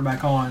had to turn it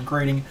back on,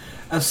 creating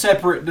a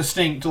separate,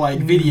 distinct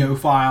video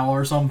file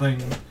or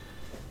something.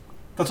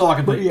 That's all I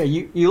can But think.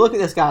 yeah, you look at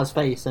this guy's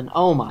face and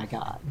oh my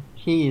god,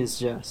 he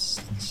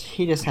just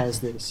has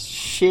this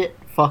shit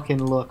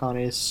fucking look on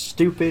his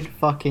stupid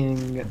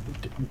fucking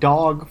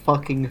dog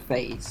fucking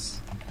face.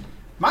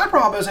 My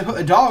problem is they put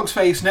the dog's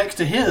face next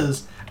to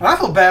his, and I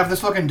feel bad for this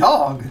fucking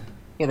dog.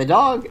 Yeah, the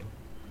dog.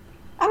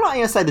 I'm not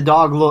gonna say the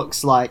dog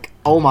looks like,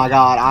 oh my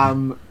god,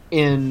 I'm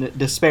in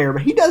despair,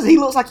 but he does. He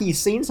looks like he's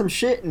seen some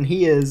shit and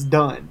he is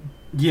done.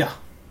 Yeah,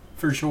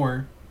 for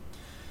sure.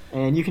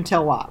 And you can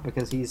tell why,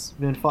 because he's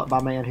been fucked by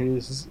a man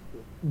whose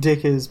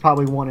dick is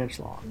probably 1 inch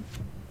long.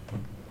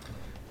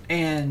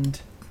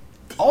 And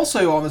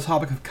also on the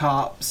topic of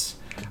cops,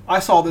 I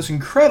saw this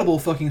incredible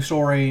fucking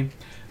story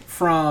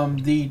from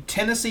the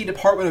Tennessee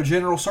Department of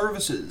General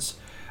Services,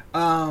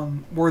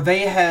 where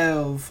they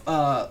have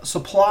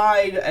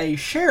supplied a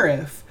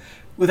sheriff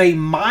with a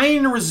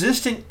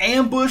mine-resistant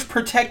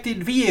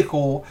ambush-protected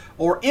vehicle,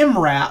 or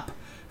MRAP,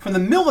 from the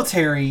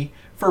military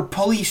for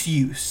police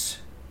use.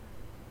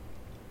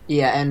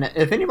 Yeah, and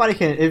if anybody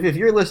can, if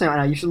you're listening right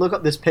now, you should look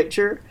up this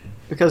picture,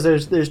 because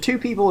there's two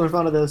people in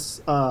front of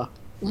this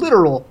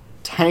literal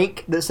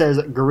tank that says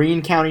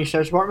Greene County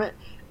Sheriff's Department,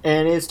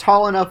 and it's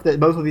tall enough that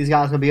both of these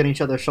guys would be on each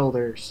other's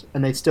shoulders,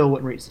 and they still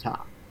wouldn't reach the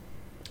top.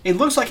 It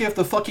looks like if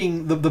the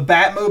fucking the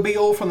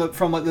Batmobile from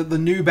the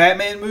new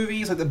Batman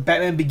movies, like the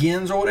Batman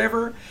Begins or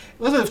whatever, it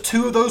looks like if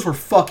two of those were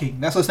fucking.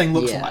 That's what this thing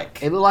looks Yeah, like.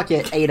 it looked like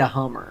it ate a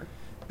Hummer.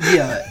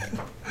 Yeah.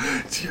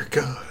 Dear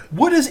God.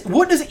 What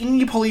does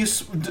any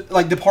police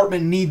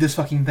department need this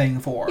fucking thing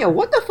for? Yeah,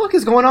 what the fuck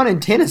is going on in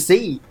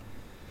Tennessee?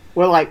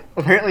 Well,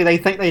 apparently they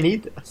think they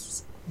need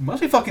this.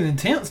 Must be fucking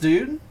intense,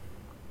 dude.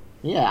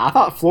 Yeah, I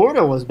thought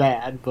Florida was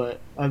bad, but,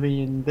 I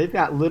mean, they've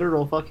got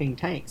literal fucking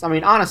tanks. I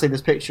mean, honestly,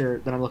 this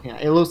picture that I'm looking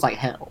at, it looks like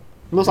hell.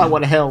 It looks like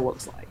what hell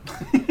looks like.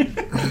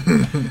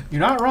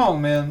 You're not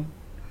wrong, man.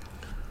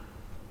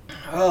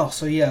 Oh,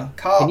 so yeah,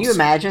 cops. Can you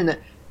imagine that?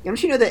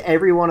 Don't you know that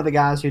every one of the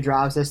guys who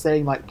drives this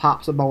thing,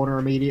 pops a boner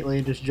immediately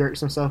and just jerks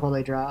himself while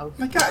they drive?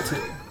 I got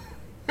to.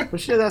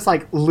 Don't you know that's,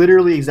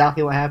 literally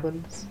exactly what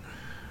happens?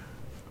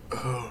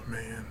 Oh,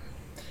 man.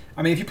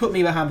 I mean, if you put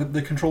me behind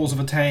the controls of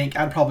a tank,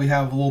 I'd probably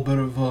have a little bit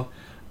of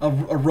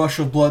a rush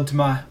of blood to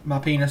my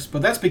penis.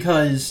 But that's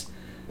because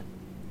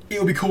it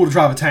would be cool to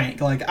drive a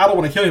tank. I don't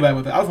want to kill anybody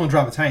with it. I just want to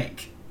drive a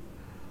tank.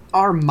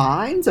 Are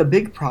mines a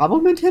big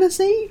problem in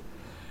Tennessee?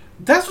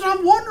 That's what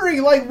I'm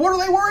wondering. What are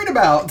they worried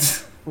about?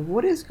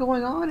 What is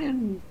going on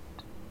in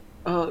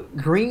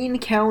Greene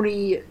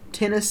County,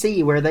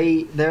 Tennessee, where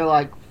they're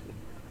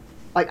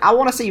I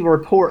want to see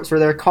reports where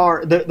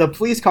the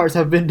police cars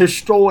have been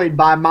destroyed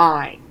by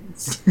mines.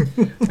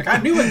 I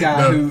knew a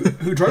guy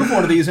who drove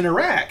one of these in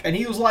Iraq, and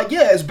he was like,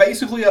 yeah, it's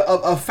basically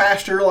a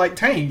faster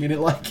tank, and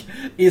it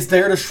is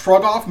there to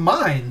shrug off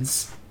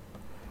mines.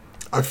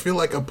 I feel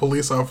like a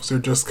police officer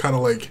just kind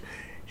of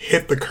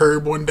hit the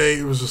curb one day.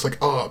 It was just like,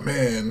 oh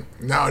man,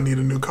 now I need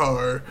a new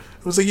car.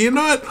 It was like, you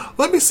know what?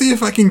 Let me see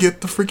if I can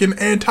get the freaking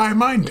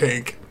anti-mine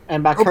tank.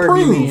 And by curb you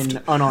Approved.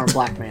 mean unarmed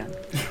black man.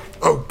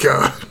 Oh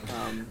god.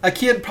 A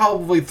kid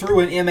probably threw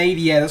an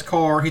M80 at his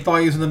car. He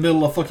thought he was in the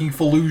middle of fucking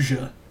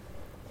Fallujah.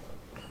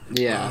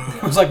 Yeah.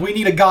 It was like, we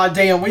need a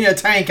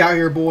tank out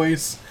here,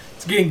 boys.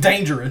 It's getting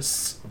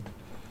dangerous.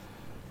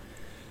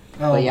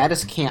 Oh, But yeah, I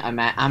just can't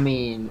imagine. I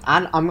mean,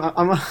 I'm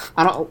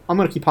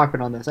gonna keep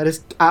harping on this.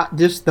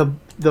 Just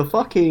the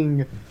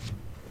fucking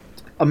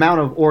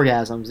amount of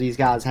orgasms these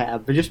guys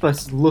have, but just by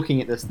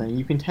looking at this thing,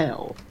 you can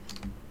tell,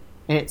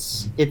 and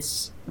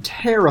it's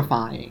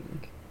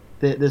terrifying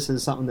that this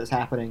is something that's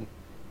happening.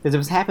 Because if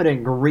it's happening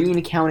in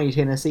Greene County,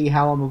 Tennessee,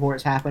 how long before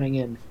it's happening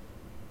in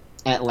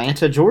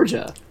Atlanta,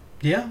 Georgia.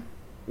 Yeah.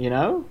 You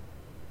know?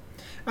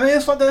 I mean,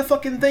 it's like that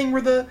fucking thing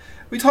where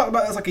we talked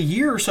about this like a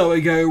year or so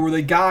ago, where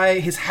the guy,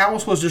 his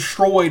house was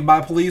destroyed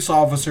by police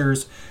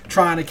officers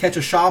trying to catch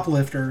a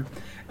shoplifter,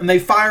 and they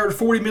fired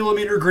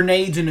 40mm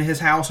grenades into his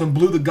house and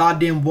blew the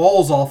goddamn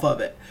walls off of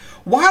it.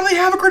 Why do they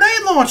have a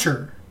grenade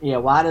launcher? Yeah,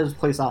 why does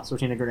police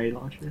officers need a grenade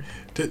launcher?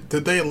 Did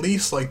they at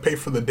least like pay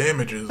for the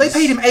damages? They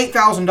paid him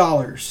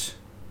 $8,000.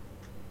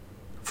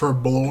 For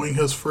blowing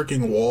his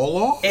freaking wall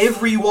off?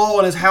 Every wall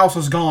in his house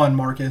was gone,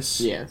 Marcus.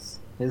 Yes.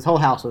 His whole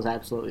house was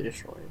absolutely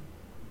destroyed.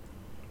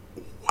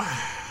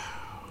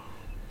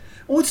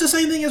 Well, it's the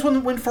same thing as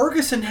when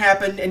Ferguson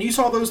happened, and you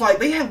saw those, like,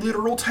 they had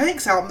literal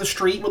tanks out in the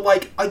street with,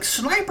 like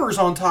snipers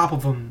on top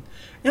of them.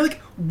 And you're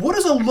like, what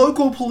does a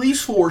local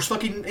police force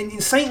fucking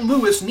in St.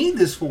 Louis need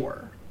this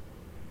for?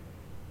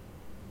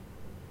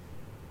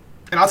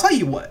 And I'll tell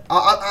you what,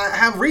 I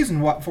have a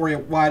reason for you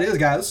why it is,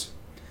 guys.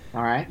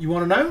 All right. You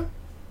want to know?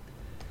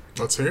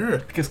 Let's hear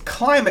it. Because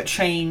climate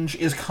change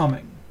is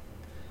coming.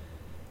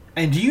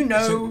 And do you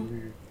know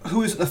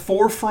who is at the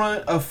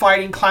forefront of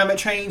fighting climate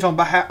change on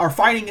behalf, or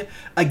fighting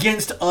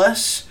against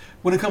us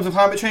when it comes to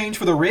climate change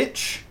for the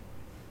rich?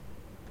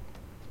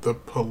 The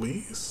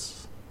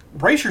police?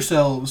 Brace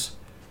yourselves,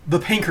 the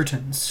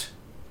Pinkertons.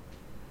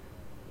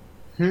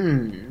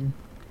 Do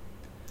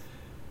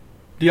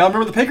y'all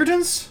remember the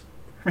Pinkertons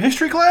from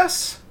history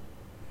class?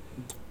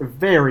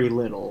 Very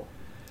little.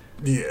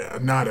 Yeah,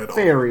 not at all.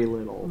 Very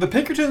little. The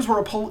Pinkertons were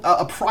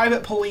a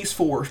private police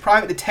force,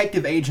 private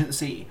detective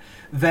agency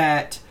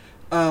that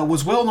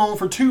was well known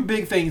for two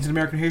big things in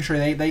American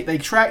history. They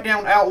tracked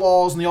down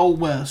outlaws in the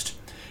Old West,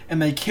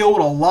 and they killed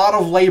a lot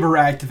of labor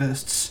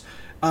activists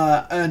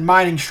and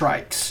mining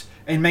strikes,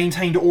 and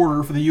maintained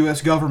order for the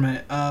U.S.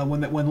 government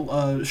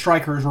when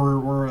strikers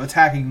were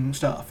attacking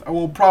stuff.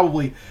 Well,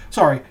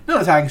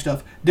 not attacking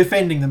stuff,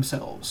 defending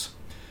themselves.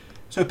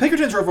 So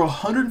Pinkertons are over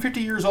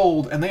 150 years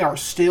old, and they are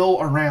still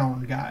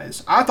around,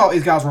 guys. I thought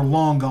these guys were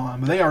long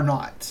gone, but they are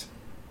not.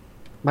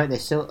 Wait, they're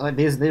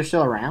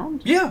still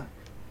around? Yeah.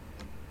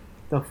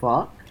 The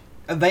fuck?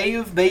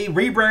 They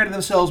rebranded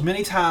themselves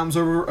many times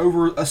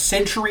over a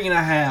century and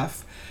a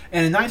half.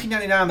 And in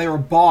 1999, they were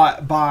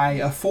bought by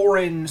a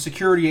foreign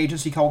security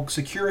agency called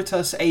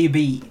Securitas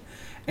AB.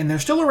 And they're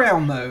still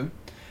around, though.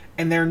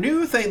 And their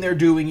new thing they're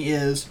doing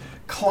is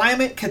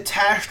Climate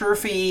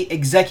Catastrophe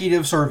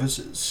Executive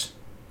Services.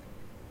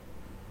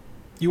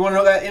 You want to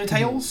know what that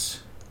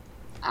entails?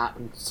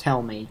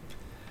 Tell me.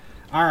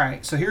 All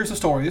right, so here's the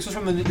story. This is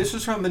from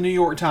the New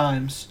York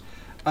Times.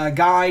 A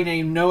guy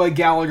named Noah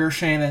Gallagher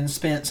Shannon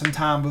spent some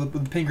time with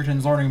the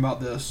Pinkertons learning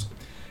about this.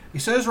 He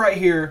says right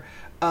here,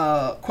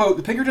 quote,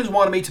 "The Pinkertons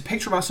wanted me to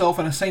picture myself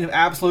in a scene of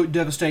absolute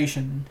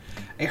devastation.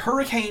 A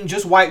hurricane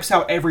just wipes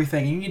out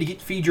everything, and you need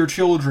to feed your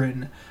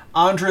children,"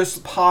 Andres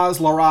Paz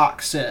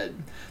Larac said.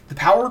 "The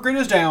power grid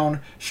is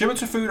down,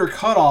 shipments of food are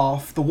cut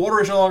off, the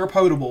water is no longer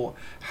potable.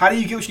 How do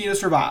you get what you need to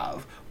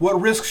survive? What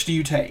risks do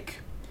you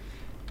take?"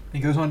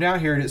 And he goes on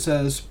down here and it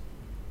says,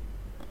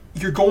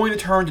 "You're going to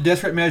turn to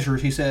desperate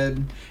measures," he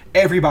said.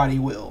 "Everybody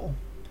will."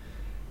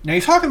 Now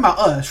he's talking about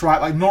us, right?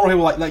 Like normal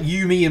people like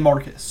you, me, and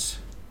Marcus.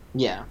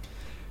 Yeah.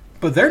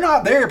 But they're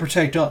not there to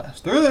protect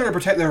us. They're there to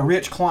protect their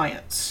rich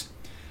clients.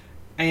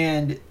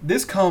 And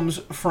this comes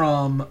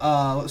from,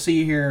 let's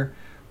see here,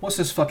 what's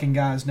this fucking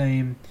guy's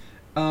name?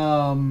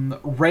 Raykov,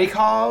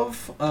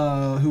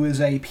 who is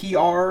a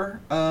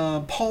PR,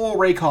 Paul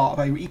Raykov,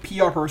 a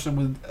PR person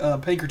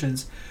with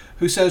Pinkertons,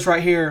 who says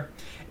right here,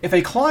 "If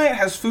a client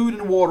has food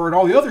and water and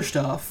all the other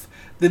stuff,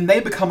 then they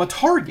become a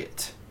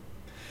target.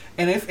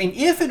 And if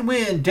and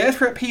when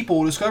desperate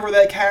people discover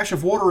that cache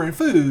of water and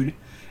food,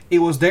 it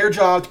was their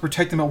job to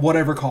protect them at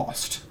whatever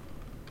cost."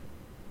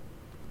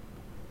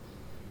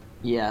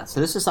 Yeah, so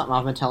this is something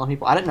I've been telling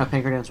people. I didn't know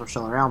Pinkertons were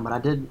still around, but I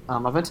did.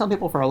 I've been telling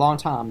people for a long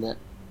time that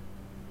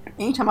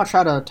anytime I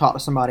try to talk to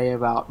somebody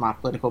about my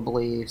political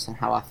beliefs and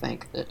how I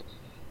think that,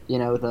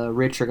 the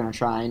rich are going to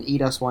try and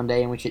eat us one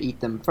day and we should eat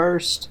them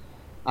first,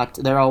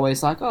 they're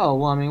always like, "Oh,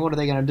 well, I mean, what are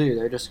they going to do?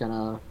 They're just going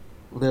to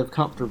live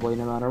comfortably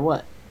no matter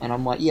what." And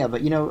I'm like, yeah,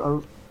 but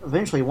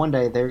eventually one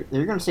day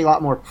you're going to see a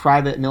lot more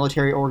private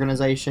military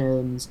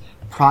organizations,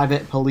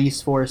 private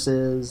police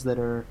forces that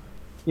are,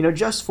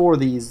 just for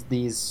these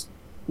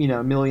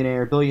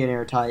millionaire,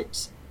 billionaire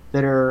types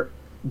that are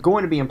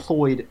going to be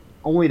employed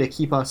only to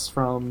keep us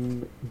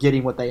from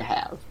getting what they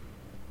have.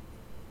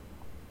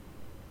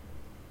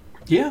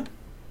 Yeah,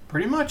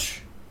 pretty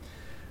much.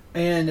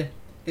 And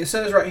it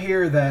says right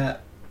here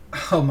that,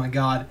 oh my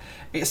god,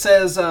 it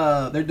says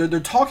they're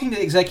talking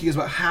to executives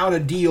about how to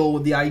deal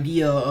with the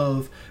idea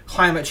of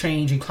climate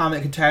change and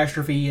climate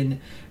catastrophe and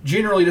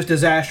generally just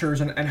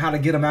disasters and how to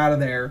get them out of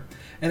there.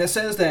 And it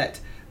says that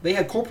they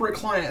had corporate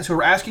clients who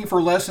were asking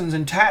for lessons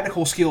in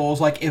tactical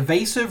skills like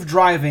evasive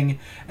driving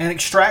and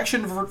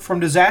extraction from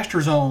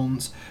disaster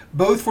zones,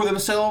 both for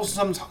themselves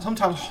and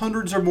sometimes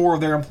hundreds or more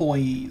of their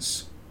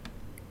employees.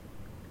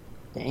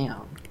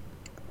 Damn.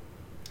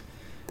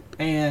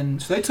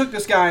 And so they took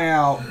this guy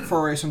out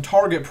for some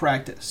target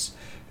practice.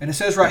 And it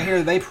says right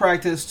here they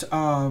practiced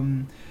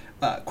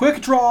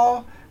quick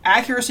draw,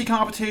 accuracy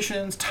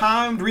competitions,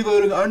 timed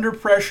reloading under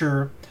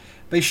pressure.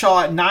 They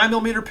shot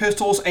 9mm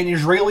pistols and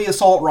Israeli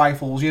assault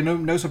rifles.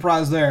 No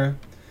surprise there.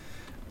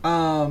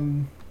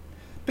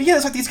 But yeah,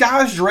 it's like these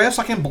guys dress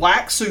like in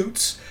black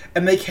suits,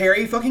 and they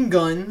carry fucking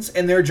guns,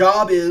 and their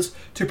job is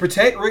to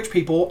protect rich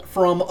people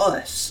from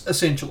us,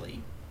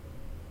 essentially.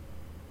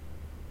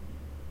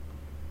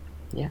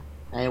 Yeah,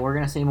 and we're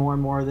gonna see more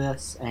and more of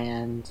this,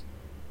 and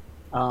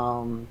in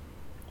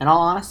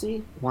all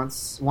honesty,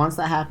 once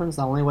that happens,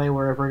 the only way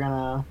we're ever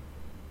gonna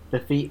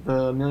defeat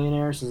the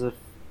millionaires is if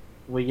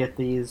we get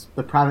the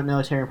private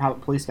military and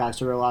private police guys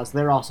to realize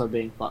they're also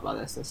being fucked by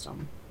this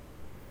system.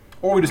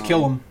 Or we just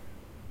kill them.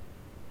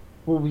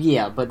 Well,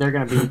 yeah, but they're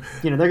gonna be,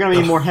 they're gonna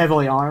be more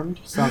heavily armed.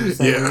 So I'm just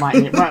saying we might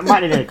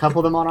need a couple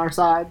of them on our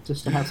side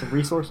just to have some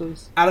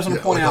resources. I just want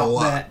to point out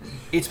that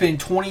it's been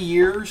 20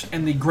 years,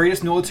 and the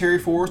greatest military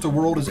force the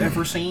world has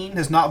ever seen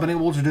has not been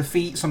able to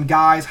defeat some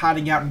guys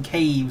hiding out in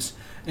caves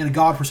in a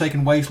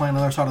godforsaken wasteland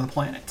on the other side of the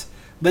planet.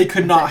 They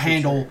could not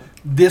handle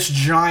this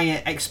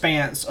giant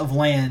expanse of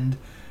land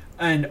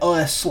and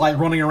us like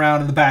running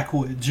around in the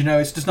backwoods.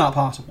 It's just not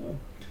possible.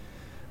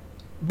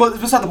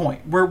 But that's not the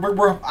point.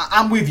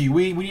 I'm with you.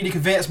 We need to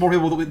convince more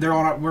people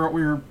that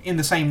we're in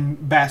the same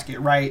basket,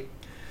 right?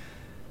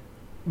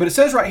 But it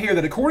says right here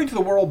that according to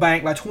the World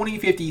Bank, by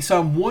 2050,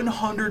 some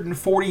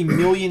 140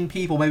 million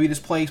people may be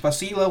displaced by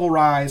sea level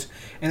rise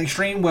and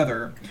extreme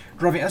weather,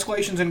 driving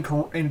escalations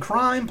in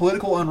crime,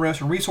 political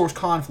unrest, and resource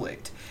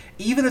conflict.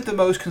 Even if the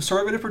most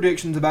conservative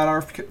predictions about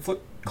our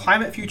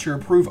climate future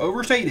prove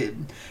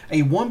overstated,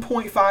 a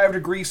 1.5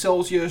 degrees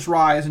Celsius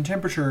rise in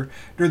temperature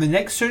during the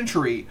next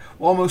century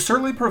will almost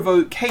certainly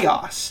provoke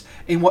chaos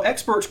in what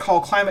experts call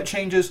climate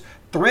change's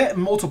threat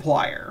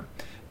multiplier.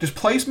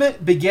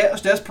 Displacement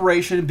begets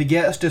desperation,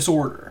 begets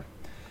disorder.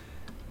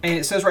 And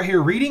it says right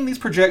here, reading these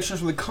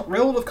projections from the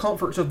relative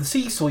comforts of the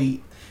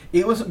C-suite,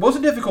 it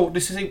wasn't difficult to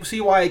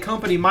see why a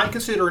company might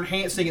consider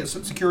enhancing its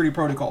security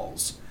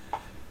protocols.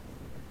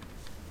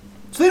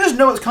 So they just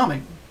know it's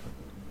coming.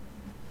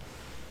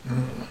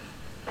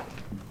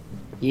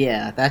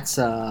 Yeah, that's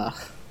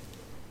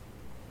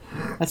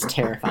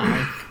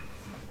terrifying.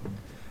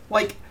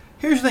 Like,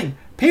 here's the thing.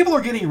 People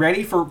are getting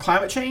ready for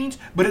climate change,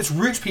 but it's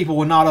rich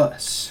people and not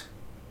us.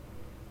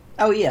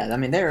 Oh yeah, I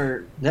mean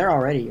they're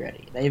already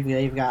ready.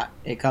 They've got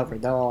it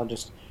covered. They'll all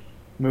just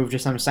move to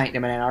some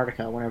sanctum in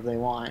Antarctica whenever they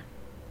want.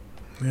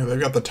 Yeah, they've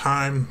got the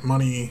time,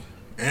 money,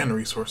 and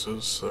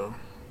resources, so...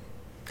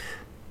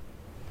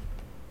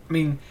 I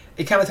mean,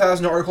 it kind of ties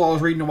into an article I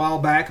was reading a while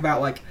back about,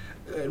 like,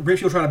 rich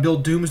people trying to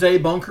build doomsday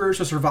bunkers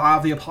to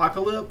survive the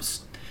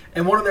apocalypse.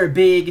 And one of their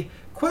big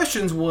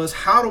questions was,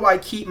 how do I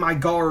keep my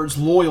guards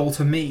loyal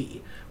to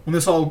me when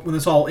this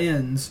all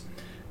ends?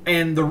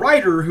 And the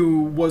writer,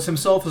 who was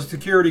himself a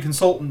security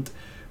consultant,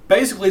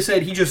 basically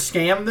said he just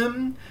scammed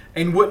them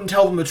and wouldn't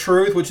tell them the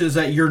truth, which is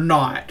that you're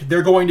not.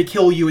 They're going to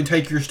kill you and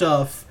take your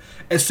stuff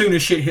as soon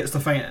as shit hits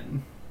the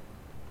fan.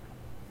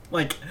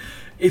 Like,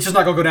 it's just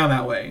not going to go down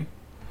that way.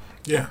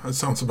 Yeah, that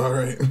sounds about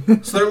right.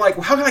 So they're like,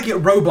 well, how can I get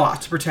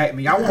robots to protect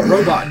me? I want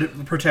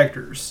robot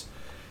protectors.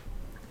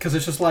 Because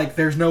it's just like,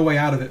 there's no way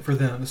out of it for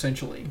them,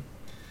 essentially.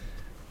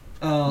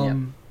 Yep.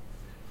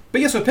 But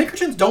yeah, so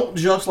Pinkertons don't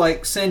just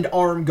like send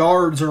armed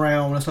guards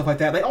around and stuff like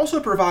that. They also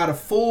provide a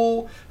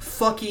full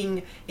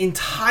fucking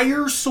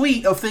entire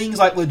suite of things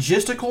like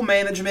logistical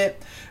management,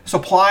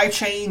 supply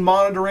chain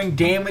monitoring,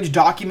 damage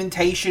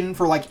documentation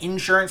for like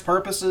insurance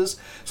purposes.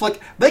 So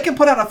like they can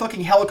put out a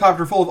fucking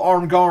helicopter full of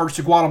armed guards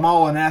to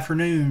Guatemala in an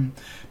afternoon,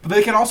 but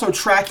they can also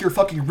track your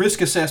fucking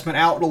risk assessment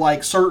out to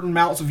like certain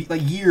amounts of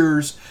like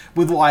years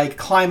with like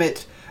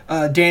climate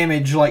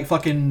damage like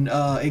fucking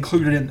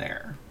included in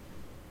there.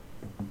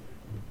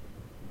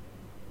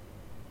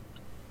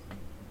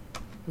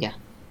 Yeah,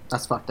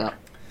 that's fucked up.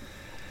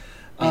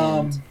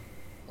 And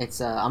it's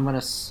I'm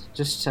gonna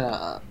just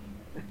to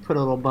put a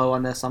little bow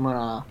on this. I'm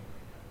gonna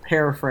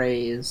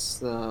paraphrase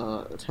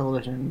the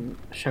television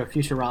show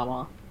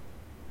Futurama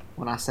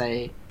when I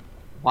say,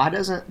 why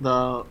doesn't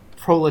the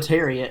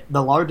proletariat,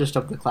 the largest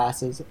of the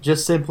classes,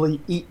 just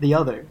simply eat the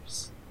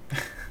others?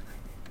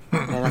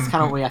 And that's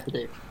kind of what we have to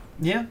do.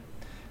 Yeah.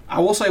 I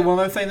will say one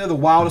other thing, though, the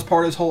wildest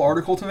part of this whole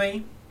article to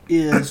me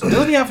is, it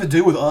doesn't even have to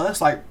do with us,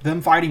 like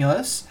them fighting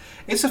us.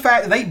 It's the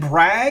fact that they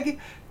brag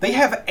they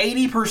have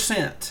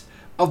 80%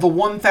 of the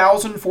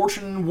 1,000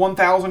 Fortune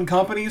 1,000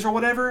 companies or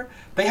whatever.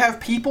 They have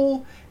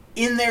people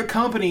in their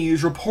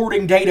companies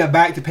reporting data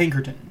back to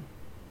Pinkerton.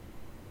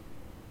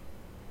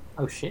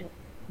 Oh, shit.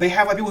 They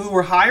have like people who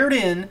were hired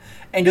in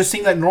and just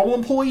seem like normal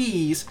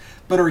employees,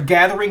 but are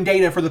gathering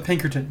data for the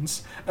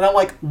Pinkertons. And I'm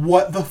like,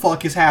 what the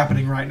fuck is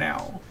happening right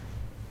now?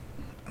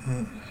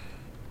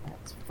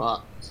 That's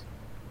fucked.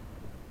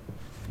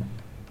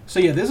 So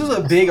yeah, this is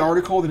a big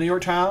article in the New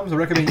York Times. I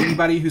recommend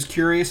anybody who's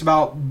curious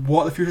about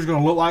what the future is going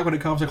to look like when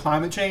it comes to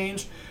climate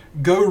change,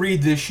 go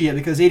read this shit,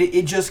 because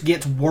it just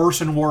gets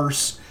worse and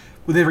worse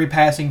with every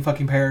passing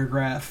fucking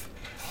paragraph.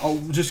 I'll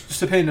just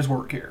stupendous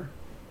work here.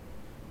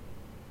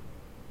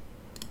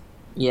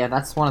 Yeah,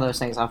 that's one of those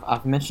things.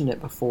 I've mentioned it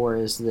before,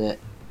 is that,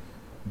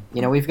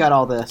 you know, we've got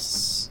all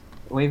this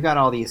we've got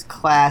all these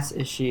class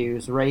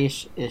issues,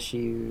 race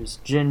issues,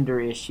 gender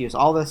issues,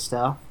 all this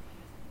stuff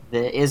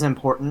that is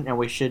important and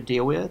we should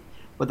deal with.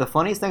 But the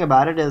funniest thing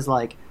about it is,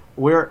 like,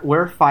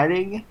 we're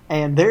fighting,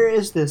 and there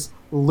is this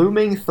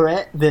looming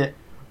threat that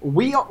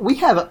we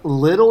have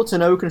little to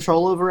no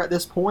control over at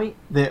this point,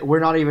 that we're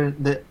not even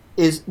that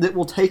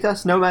will take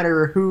us no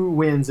matter who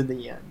wins in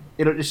the end.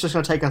 It's just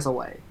going to take us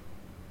away,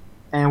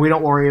 and we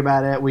don't worry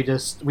about it. We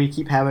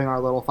keep having our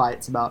little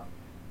fights about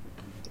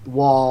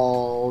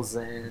walls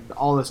and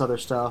all this other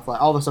stuff,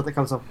 like all the stuff that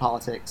comes up in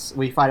politics.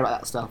 We fight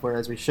about that stuff,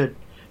 whereas we should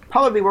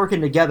probably be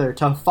working together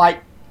to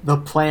fight the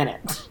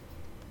planet.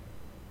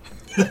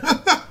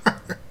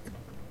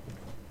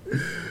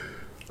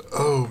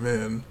 Oh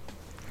man,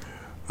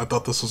 I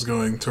thought this was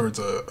going towards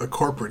a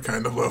corporate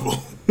kind of level.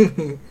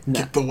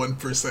 Get the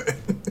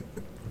 1%.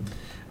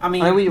 I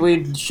mean,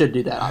 we should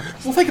do that,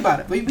 obviously. Well, think about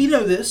it. We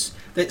know this,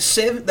 that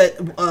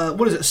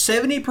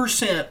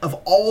 70% of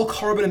all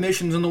carbon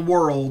emissions in the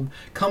world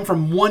come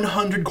from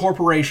 100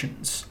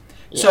 corporations.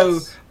 Yes. So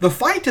the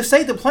fight to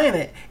save the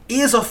planet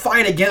is a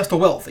fight against the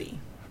wealthy.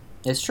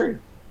 It's true.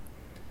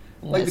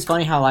 Yeah, Like it's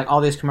funny how, like, all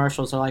these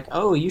commercials are like,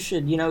 oh, you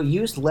should,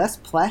 use less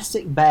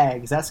plastic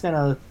bags. That's going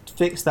to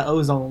fix the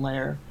ozone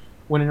layer.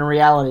 When in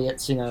reality,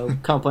 it's,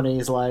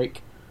 companies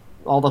like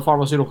all the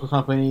pharmaceutical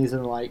companies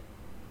and, like,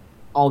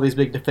 all these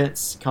big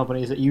defense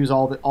companies that use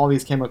all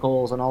these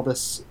chemicals and all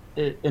this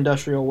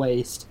industrial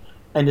waste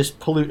and just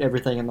pollute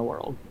everything in the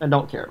world and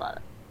don't care about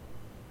it.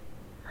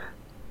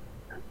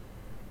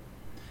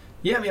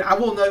 Yeah, I mean, I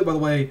will note, by the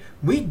way,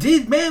 we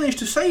did manage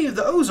to save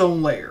the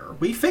ozone layer.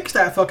 We fixed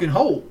that fucking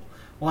hole.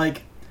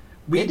 Like,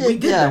 we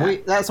did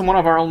that. That's one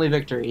of our only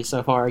victories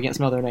so far against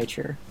Mother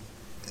Nature.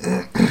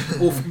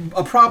 Well,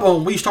 a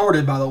problem we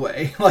started, by the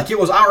way. Like, it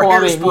was our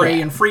hairspray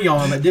and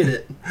Freon that did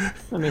it.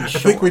 I mean, I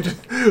think we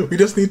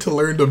just need to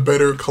learn to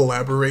better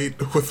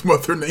collaborate with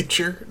Mother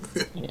Nature.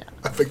 Yeah.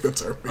 I think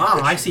that's our big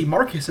I issue. see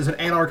Marcus as an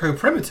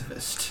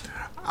anarcho-primitivist.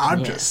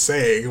 I'm just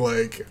saying,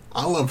 like,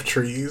 I love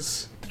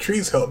trees.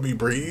 Trees help me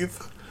breathe.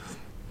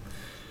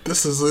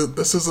 This is a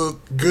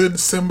good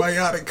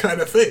symbiotic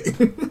kind of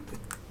thing.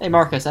 Hey,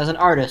 Marcus, as an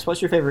artist,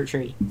 what's your favorite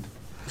tree?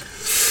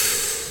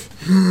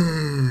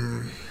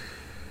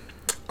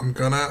 I'm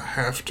gonna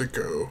have to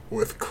go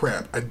with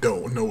crap. I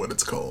don't know what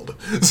it's called.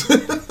 That's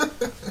an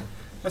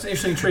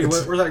interesting tree.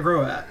 Where's that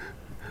grow at?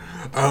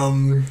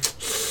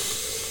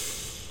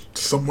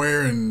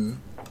 Somewhere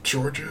in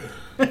Georgia.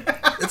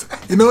 It's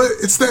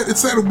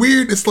that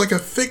weird. It's like a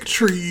thick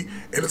tree,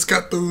 and it's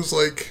got those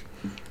like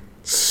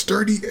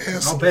sturdy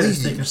ass I'll bet it's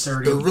leaves. thick and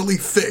sturdy. They're really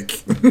thick.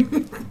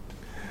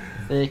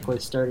 Thick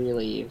with sturdy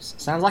leaves.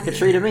 Sounds like a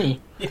tree to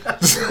me.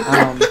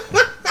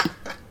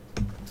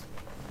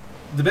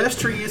 The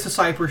best tree is a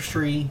cypress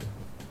tree.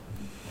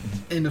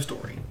 End of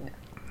story.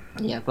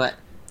 Yeah, but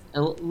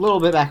a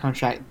little bit back on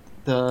track.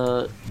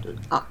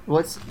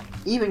 What's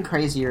even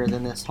crazier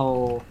than this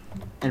whole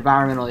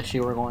environmental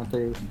issue we're going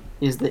through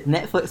is that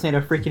Netflix made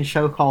a freaking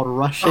show called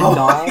Russian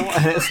Doll,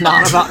 and it's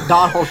not about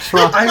Donald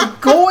Trump. I'm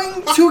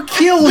going to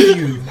kill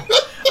you.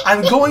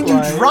 I'm going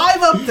to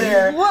drive up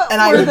there,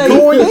 and I'm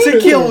going to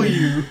kill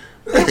you.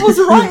 It was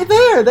right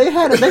there. They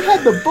had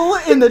the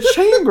bullet in the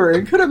chamber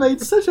and could have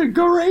made such a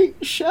great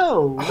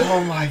show.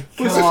 Oh my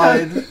With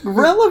god. such a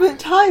relevant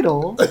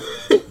title.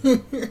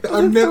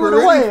 I'm never threw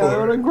it away ready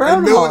for on a it. I know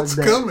Groundhog it's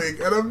Day. coming,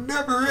 and I'm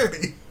never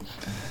ready.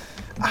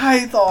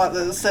 I thought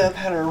that Seth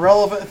had a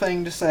relevant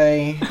thing to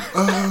say.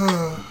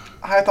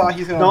 I thought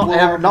he's going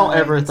to Don't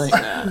ever think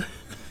that.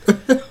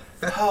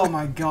 Oh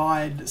my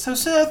god. So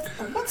Seth,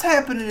 what's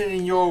happening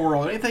in your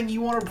world? Anything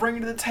you want to bring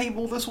to the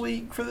table this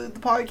week for the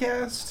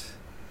podcast?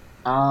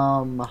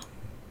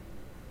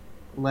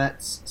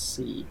 Let's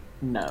see.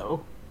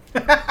 No.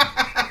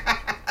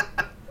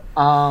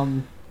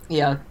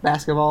 Yeah,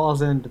 basketball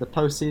is into the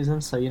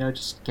postseason, so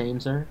just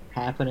games are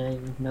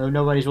happening.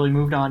 Nobody's really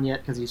moved on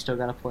yet because you still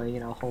got to play,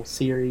 a whole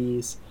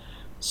series.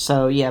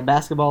 So yeah,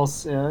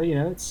 basketball's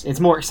it's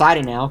more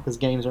exciting now because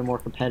games are more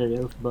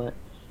competitive, but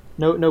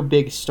no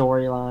big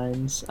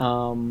storylines.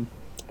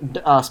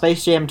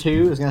 Space Jam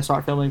 2 is going to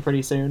start filming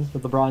pretty soon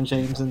with LeBron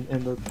James in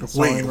the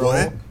starring Wait, role.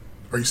 what?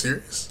 Are you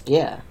serious?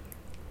 Yeah.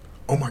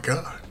 Oh my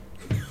god.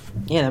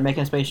 Yeah, they're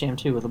making Space Jam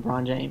 2 with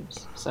LeBron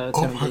James. So it's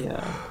going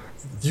to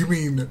be... You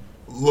mean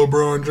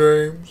LeBron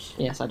James?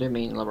 Yes, I do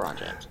mean LeBron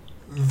James.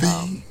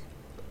 I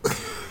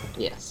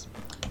Yes.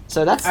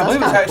 So that's believe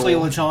it's kinda actually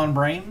cool. LeJon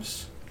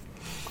Brames.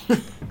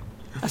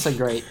 That's a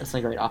great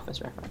Office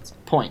reference.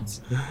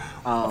 Points. I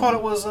thought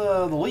it was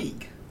the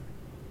league.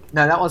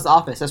 No, that was The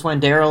Office. That's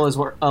when Daryl is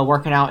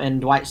working out in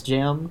Dwight's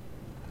gym.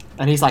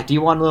 And he's like, "Do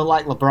you want to look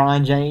like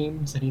LeBron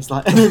James?" And he's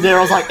like, and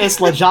Daryl's like, "It's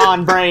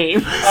LeJon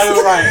Brames."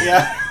 Oh, right,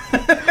 yeah.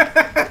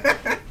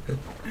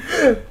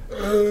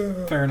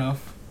 Fair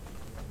enough.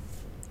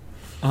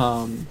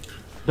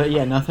 But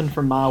yeah, nothing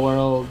from my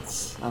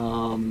worlds.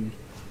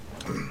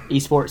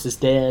 Esports is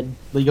dead.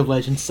 League of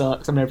Legends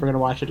sucks. I'm never gonna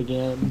watch it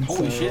again.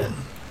 Holy so- shit.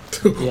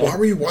 Yeah. Why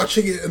were you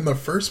watching it in the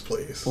first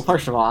place? Well,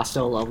 first of all, I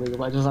still love League of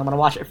Legends. I'm gonna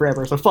watch it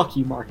forever. So fuck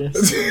you,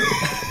 Marcus.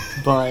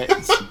 But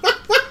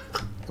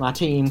my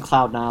team,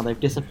 Cloud9, they've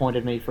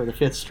disappointed me for the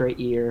 5th straight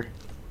year.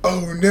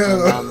 Oh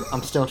no! And,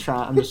 I'm still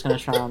trying. I'm just going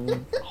to try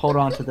and hold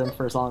on to them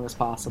for as long as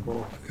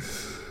possible.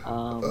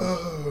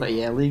 But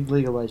yeah, League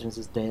of Legends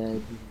is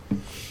dead.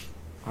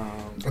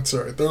 That's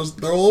alright.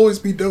 There'll always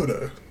be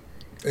Dota.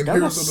 And Dota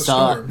Heroes of the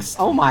Storm. sucks.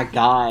 Oh my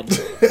god.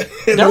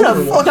 And Dota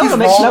Overwatch.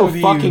 makes no with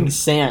you? fucking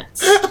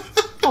sense.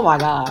 Oh my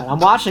god. I'm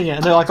watching it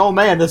and they're like, oh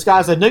man, this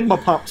guy's Enigma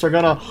pumps are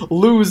gonna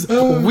lose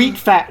wheat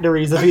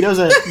factories if he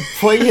doesn't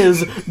play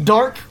his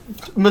dark,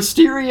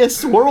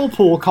 mysterious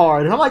Whirlpool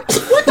card. And I'm like,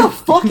 what the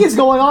fuck is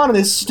going on in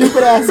this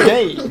stupid ass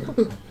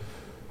game?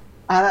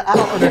 I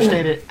don't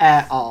understand it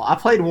at all. I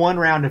played one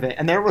round of it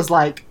and there was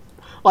like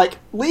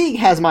League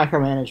has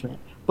micromanagement.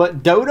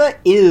 But Dota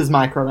is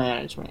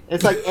micromanagement.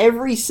 It's like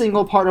every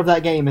single part of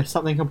that game is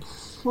something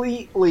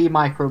completely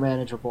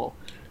micromanageable.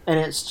 And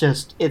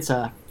it's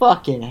a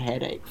fucking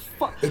headache.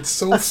 It's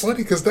so funny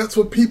because that's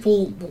what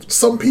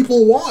some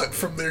people want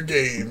from their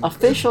game.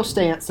 Official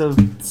stance of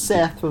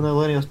Seth from the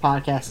Millennials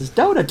podcast is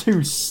Dota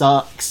 2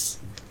 sucks.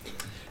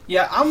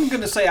 Yeah, I'm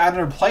gonna say I've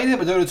never played it,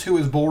 but Dota 2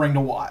 is boring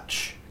to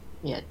watch.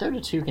 Yeah,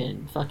 Dota 2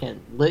 can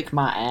fucking lick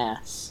my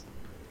ass.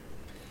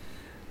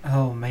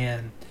 Oh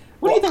man.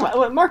 What do you think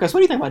about Marcus? What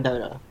do you think about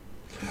Dota?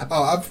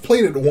 I've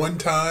played it one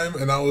time,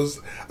 and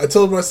I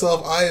told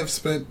myself I have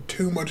spent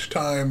too much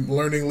time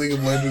learning League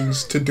of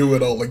Legends to do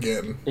it all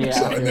again. Yeah,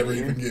 So I I feel never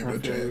you. even gave I it a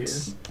feel you.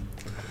 chance.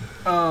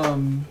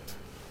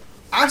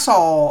 I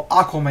saw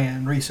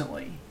Aquaman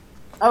recently.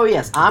 Oh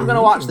yes, I'm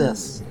gonna watch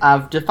this.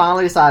 I've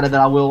finally decided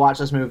that I will watch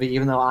this movie,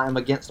 even though I am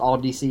against all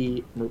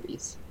DC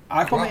movies.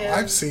 Well, Aquaman.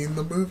 I've seen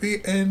the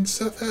movie, and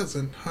Seth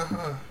hasn't.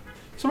 Haha.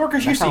 So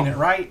Marcus, you've seen it,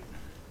 right?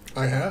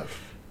 I have.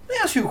 Let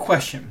me ask you a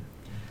question.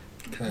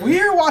 Okay.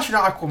 We're watching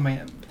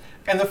Aquaman,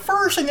 and the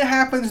first thing that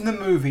happens in the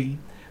movie,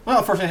 well,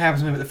 the first thing that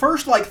happens in the movie, the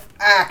first,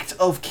 act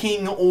of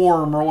King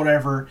Orm or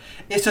whatever,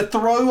 is to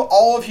throw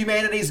all of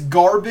humanity's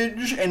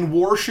garbage and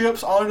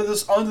warships onto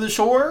the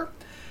shore.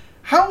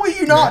 How are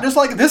you not just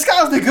like, this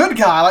guy's the good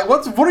guy? Like,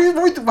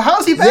 how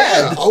is he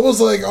bad? Yeah, I was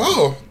like,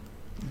 oh,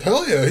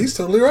 hell yeah, he's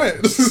totally right.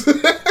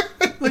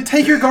 Like,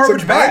 take your It's garbage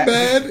like, back. my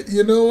bad.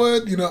 You know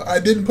what? I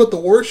didn't put the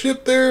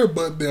warship there,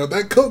 but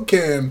that Coke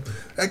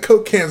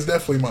can's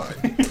definitely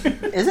mine.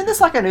 Isn't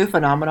this like a new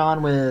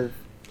phenomenon with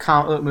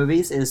comic book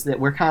movies? Is that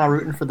we're kind of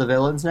rooting for the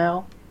villains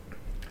now?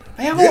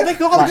 They have all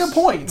the Like- good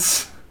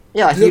points.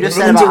 Yeah, like Yeah, you just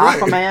the said villains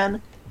about are right.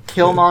 Aquaman,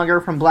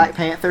 Killmonger from Black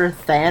Panther,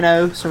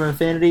 Thanos from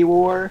Infinity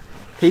War.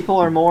 People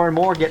are more and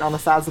more getting on the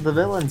sides of the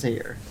villains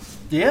here.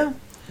 Yeah.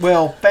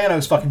 Well,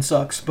 Thanos fucking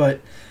sucks, but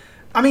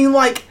I mean,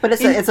 like, But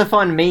it's a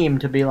fun meme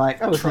to be like,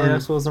 oh, True.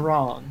 Thanos wasn't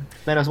wrong.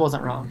 Thanos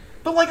wasn't wrong.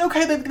 But, like,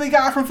 okay, the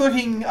guy from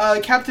fucking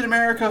Captain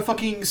America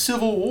fucking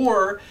Civil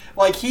War,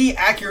 like, he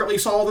accurately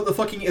saw that the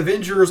fucking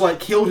Avengers, like,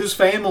 killed his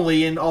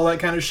family and all that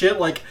kind of shit.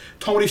 Like,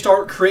 Tony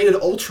Stark created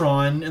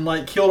Ultron and,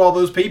 like, killed all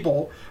those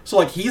people. So,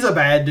 like, he's a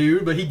bad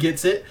dude, but he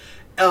gets it.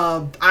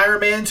 Iron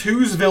Man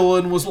 2's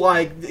villain was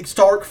like,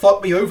 Stark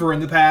fucked me over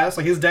in the past.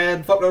 Like, his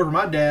dad fucked over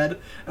my dad,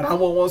 and I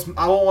want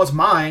what's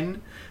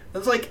mine.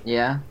 It's like,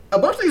 Yeah. a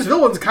bunch of these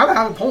villains kind of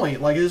have a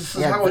point. Like, it's just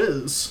Yeah, how it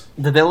is.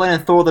 The villain in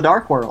Thor the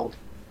Dark World.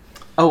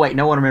 Oh, wait,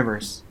 no one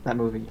remembers that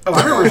movie. Oh,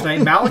 I remember his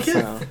name, Malekith.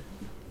 So,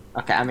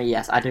 okay, I mean,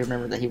 yes, I do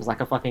remember that he was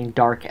like a fucking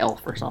dark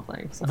elf or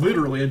something. So,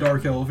 Literally a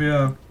dark elf,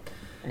 yeah.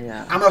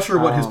 yeah. I'm not sure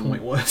what his Um,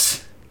 point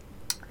was.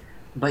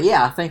 But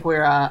yeah, I think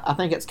I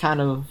think it's kind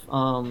of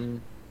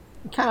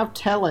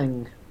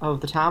telling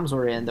of the times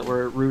we're in that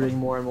we're rooting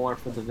more and more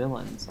for the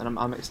villains, and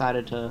I'm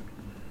excited to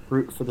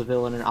root for the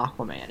villain in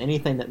Aquaman.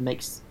 Anything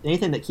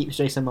that keeps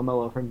Jason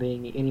Momoa from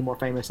being any more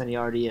famous than he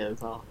already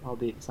is, I'll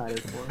be excited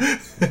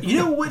for. You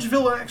know which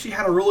villain actually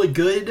had a really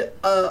good,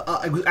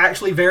 it was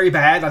actually very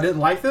bad, I didn't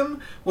like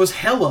them, was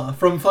Hela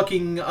from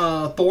fucking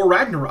Thor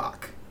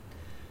Ragnarok.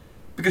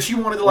 Because she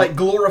wanted to, like,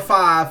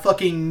 glorify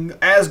fucking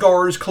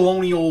Asgard's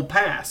colonial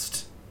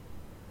past.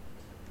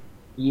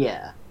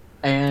 Yeah,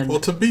 and Well,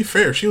 to be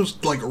fair, she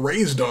was like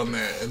raised on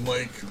that, and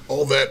like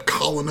all that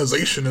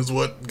colonization is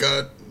what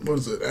got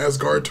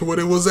Asgard to what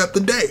it was at the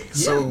day.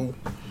 So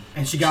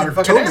And she got her She'd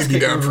fucking totally ass be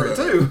kicked down over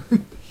for it,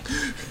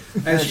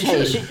 too. As she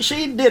hey, should.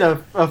 she did a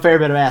fair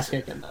bit of ass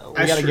kicking though. We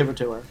That's gotta true. give it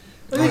to her.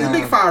 I mean, the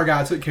big fire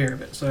guy took care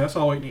of it, so that's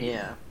all we need.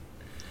 Yeah.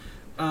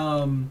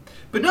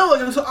 But no,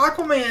 like, so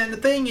Aquaman, the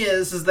thing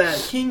is that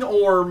King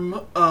Orm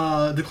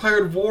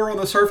declared war on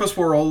the surface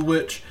world,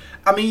 which,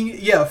 I mean,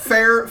 yeah,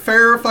 fair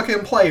fucking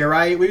play,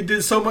 right? We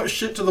did so much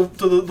shit to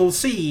the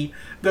sea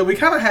that we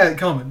kind of had it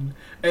coming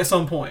at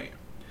some point.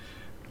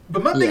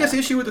 But my biggest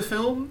issue with the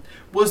film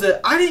was that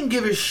I didn't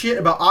give a shit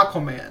about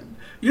Aquaman.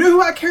 You know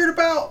who I cared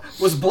about?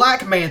 Was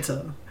Black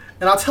Manta.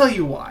 And I'll tell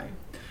you why.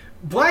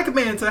 Black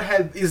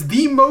Manta is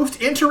the most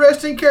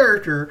interesting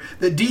character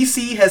that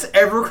DC has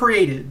ever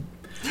created.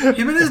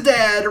 Him and his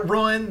dad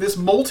run this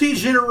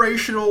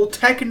multi-generational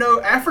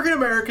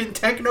African-American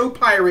techno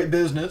pirate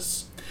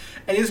business.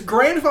 And his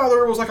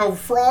grandfather was like a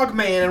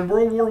frogman in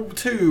World War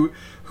II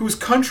whose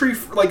country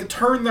like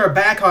turned their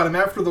back on him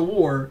after the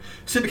war.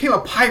 So he became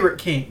a pirate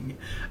king.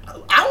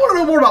 I want to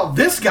know more about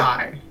this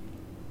guy.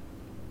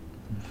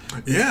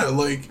 Yeah,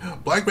 like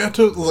Black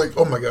Manta, like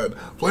oh my god,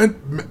 blah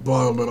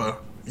blah blah.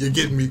 You're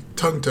getting me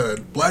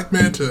tongue-tied. Black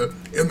Manta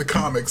in the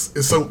comics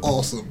is so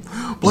awesome.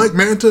 Black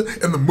Manta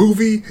in the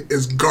movie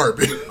is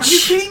garbage. Are you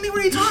kidding me? What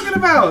are you talking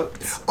about?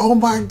 Oh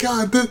my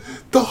god,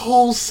 the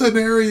whole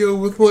scenario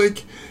with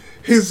like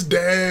his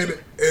dad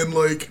and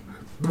like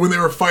when they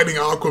were fighting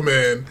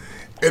Aquaman,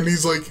 and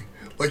he's like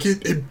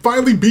it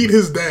finally beat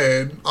his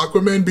dad.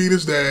 Aquaman beat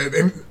his dad,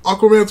 and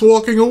Aquaman's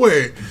walking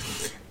away,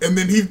 and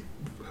then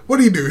what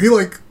did he do? He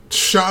like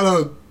shot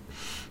a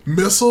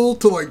missile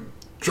to like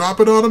drop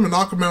it on him, and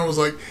Aquaman was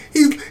like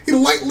he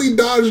lightly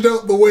dodged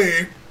out the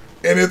way,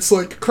 and it's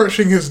like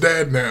crushing his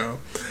dad now.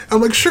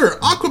 I'm like, sure,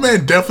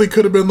 Aquaman definitely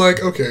could have been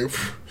like, okay,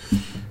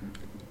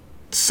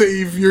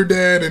 save your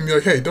dad, and you're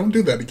like, hey, don't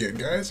do that again,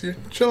 guys. You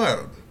chill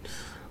out.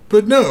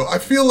 But no, I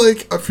feel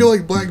like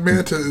Black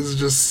Manta is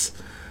just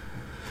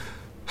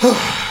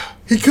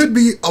he could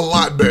be a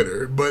lot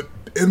better, but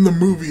in the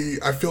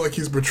movie, I feel like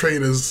he's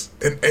portrayed as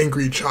an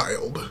angry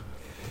child.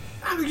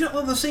 I mean, you don't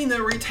love the scene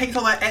though where he takes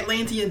all that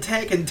Atlantean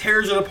tech and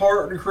tears it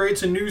apart and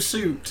creates a new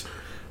suit.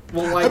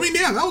 Well, like, I mean,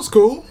 yeah, that was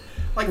cool.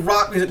 Like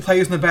rock music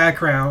plays in the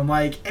background,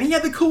 like, and he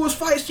had the coolest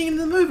fight scene in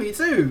the movie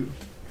too.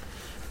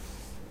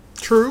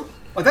 True.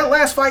 Like that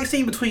last fight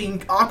scene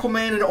between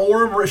Aquaman and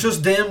Orm, where it's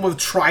just them with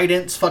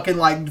tridents, fucking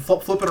like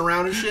flipping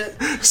around and shit.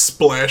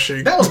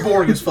 Splashing. That was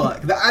boring as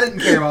fuck. I didn't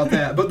care about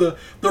that. But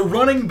the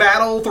running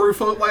battle through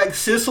like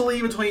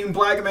Sicily between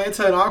Black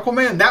Manta and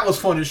Aquaman, that was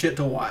fun as shit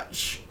to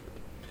watch.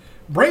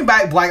 Bring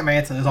back Black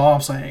Manta is all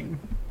I'm saying.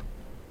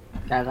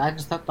 Guys, I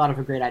just thought of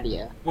a great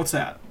idea. What's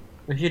that?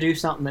 We should do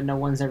something that no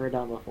one's ever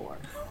done before.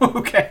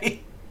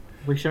 Okay.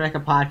 We should make a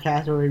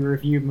podcast where we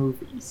review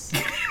movies.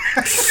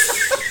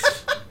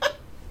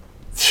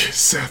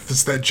 Seth,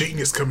 it's that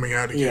genius coming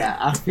out again. Yeah,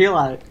 I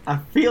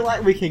feel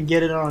like we can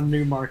get it on a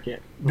new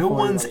market. No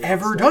one's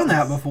ever done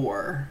that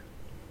before.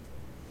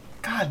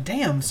 God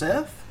damn,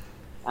 Seth.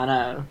 I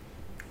know.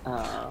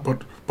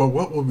 But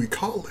what would we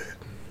call it?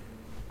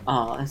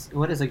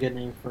 What is a good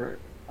name for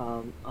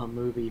a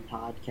movie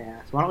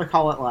podcast? Why don't we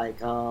call it like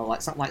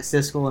something like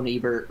Siskel and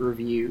Ebert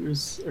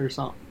reviews or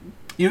something?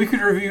 You know,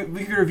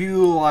 we could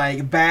review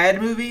like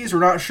bad movies. We're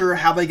not sure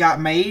how they got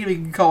made. We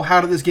can call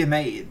How Did This Get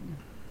Made?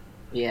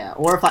 Yeah,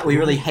 or if like we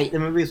really hate the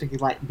movies, we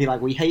could like be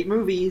like we hate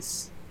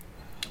movies.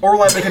 Or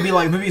like they could be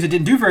like movies that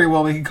didn't do very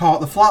well. We could call it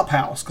the Flop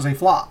House because they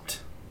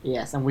flopped.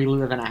 Yes, and we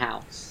live in a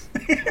house.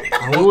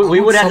 I we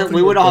would all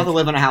like have to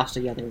live in a house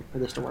together for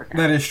this to work out.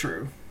 That is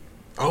true.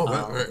 Oh,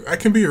 that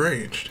can be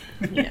arranged.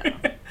 Yeah.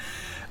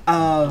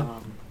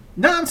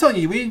 No, I'm telling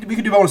you, we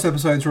could do bonus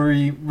episodes where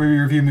we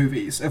review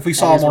movies if we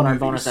saw That is more what our movies.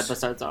 bonus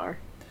episodes are.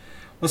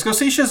 Let's go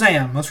see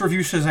Shazam. Let's review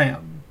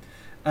Shazam.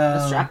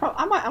 That's true.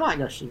 I might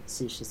go see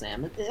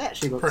Shazam. It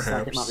actually looks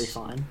like it might be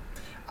fun.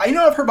 You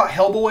know, I've heard about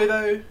Hellboy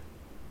though.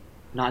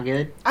 Not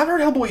good. I've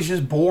heard Hellboy's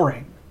just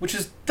boring,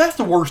 that's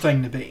the worst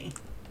thing to be.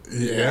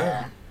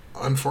 Yeah.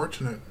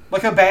 Unfortunate.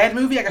 Like a bad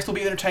movie, I can still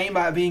be entertained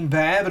by it being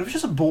bad, but if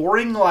it's just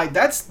boring, like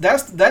that's the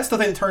thing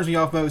that turns me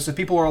off most. If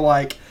people are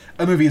like,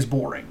 a movie is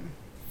boring.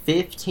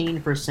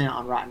 15%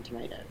 on Rotten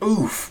Tomatoes.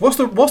 Oof. What's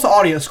the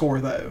audience score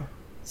though?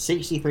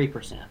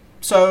 63%.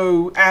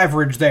 So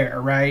average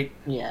there, right?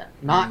 Yeah,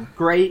 not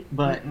great,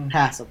 but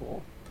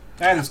passable.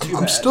 That is too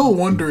bad. I'm still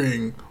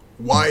wondering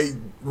why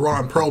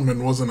Ron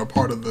Perlman wasn't a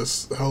part of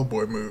this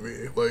Hellboy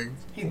movie. Like,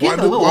 He's getting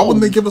a little why wouldn't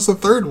old. they give us a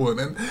third one?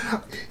 And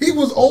he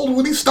was old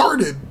when he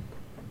started.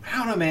 I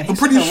don't know, man. I'm He's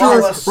pretty a lot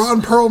sure less-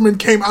 Ron Perlman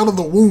came out of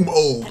the womb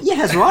old. Yeah,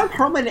 has Ron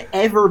Perlman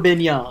ever been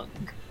young?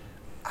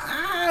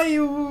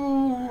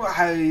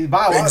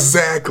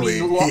 Exactly.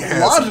 He hasn't.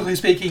 Logically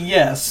speaking,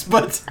 yes,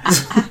 but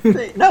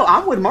No,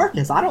 I'm with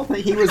Marcus. I don't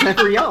think he was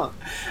ever young.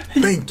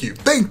 Thank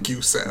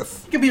you,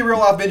 Seth. he could be a real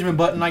life Benjamin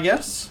Button, I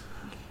guess.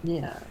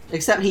 Yeah,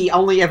 except he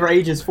only ever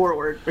ages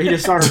forward. Or he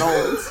just started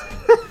old.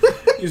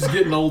 He's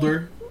getting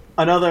older.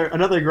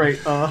 Another great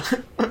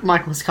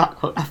Michael Scott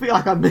quote. I feel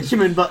like I'm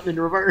Benjamin Button in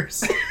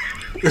reverse.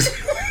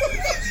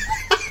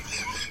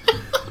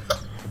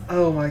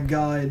 Oh my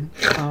god.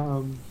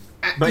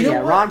 But You know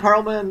yeah, what? Ron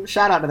Perlman,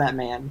 shout out to that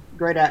man.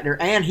 Great actor.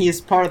 And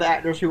he's part of the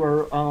actors who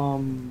are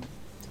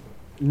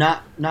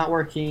not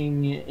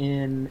working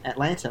in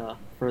Atlanta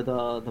for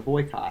the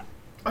boycott.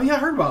 Oh yeah, I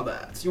heard about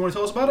that. You want to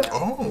tell us about it?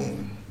 Oh.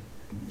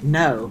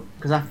 No,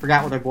 because I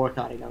forgot what they're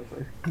boycotting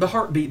over. The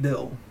heartbeat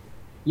bill.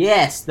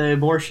 Yes, the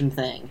abortion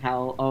thing.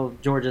 How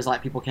Georgia's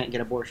like people can't get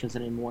abortions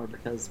anymore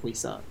because we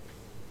suck.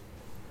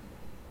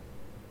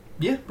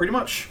 Yeah, pretty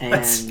much.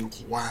 That's- And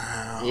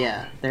Wow.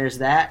 yeah, there's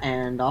that,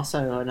 and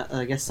also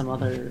I guess some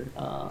other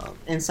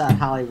inside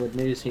Hollywood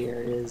news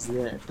here is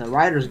that the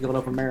Writers Guild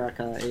of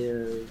America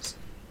is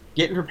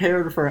getting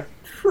prepared for a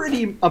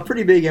pretty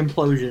big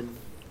implosion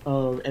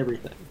of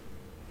everything.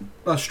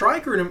 a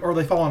strike or are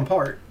they falling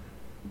apart?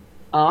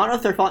 I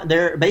don't know if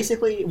they're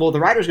basically, well, the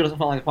Writers Guild isn't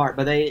falling apart,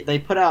 but they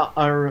put out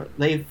for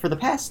the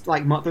past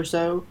like month or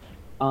so.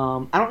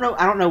 I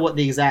don't know what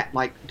the exact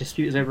like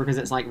dispute is over because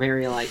it's like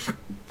very like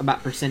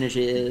about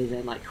percentages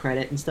and like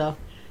credit and stuff.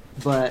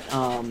 but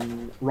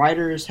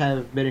writers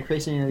have been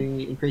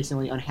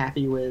increasingly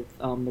unhappy with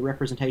the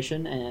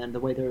representation and the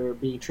way they're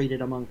being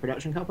treated among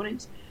production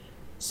companies.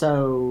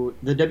 So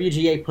the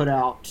WGA put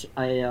out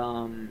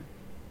an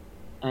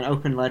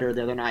open letter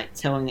the other night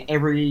telling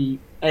every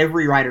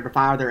writer to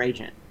fire their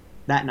agent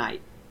that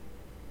night,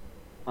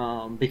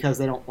 because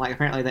they don't like.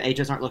 Apparently, the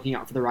agents aren't looking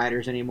out for the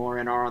writers anymore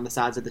and are on the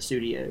sides of the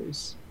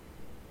studios.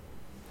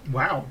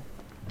 Wow.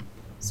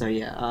 So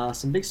yeah,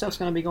 some big stuff's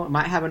going to be going.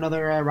 Might have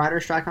another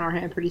writer strike on our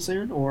hand pretty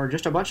soon, or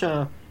just a bunch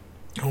of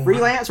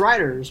freelance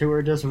writers who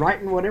are just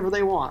writing whatever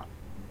they want.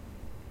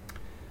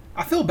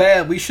 I feel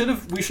bad. We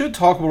should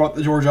talk about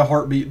the Georgia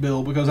heartbeat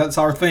bill because that's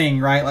our thing,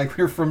 right? Like,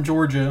 we're from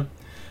Georgia.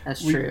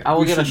 That's true. I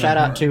will give a shout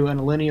out to a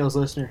Millennials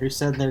listener who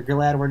said they're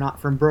glad we're not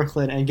from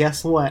Brooklyn, and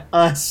guess what?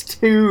 Us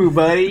too,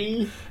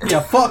 buddy. Yeah,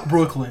 fuck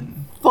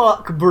Brooklyn.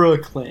 Fuck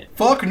Brooklyn.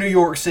 Fuck New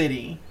York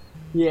City.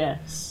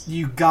 Yes.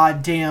 You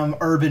goddamn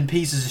urban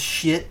pieces of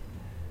shit.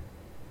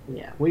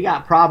 Yeah, we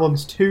got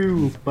problems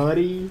too,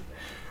 buddy.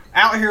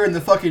 Out here in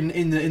the fucking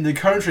in the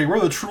country, we're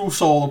the true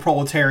soul of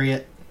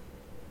proletariat.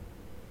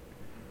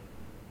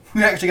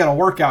 We actually got to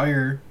work out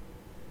here,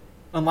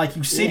 unlike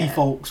you city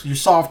folks, your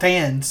soft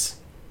hands.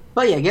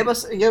 But yeah, give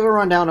a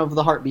rundown of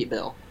the heartbeat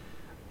bill.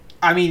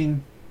 I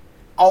mean,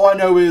 all I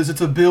know is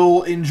it's a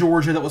bill in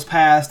Georgia that was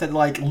passed that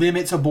like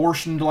limits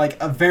abortion to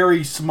like a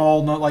very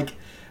small, like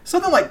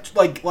something like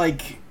I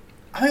think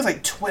it's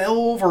like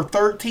 12 or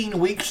 13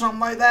 weeks, something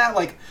like that.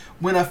 Like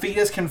when a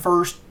fetus can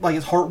first, like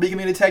its heartbeat can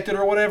be detected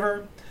or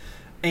whatever.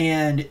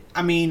 And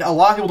I mean, a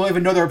lot of people don't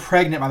even know they're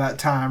pregnant by that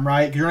time,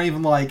 right? 'Cause you're not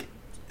even like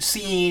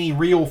seeing any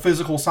real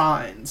physical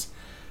signs.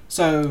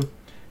 So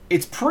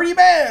it's pretty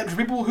bad for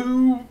people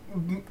who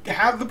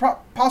have the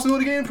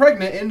possibility of getting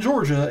pregnant in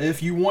Georgia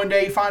if you one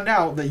day find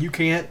out that you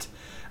can't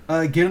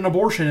get an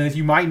abortion and if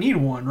you might need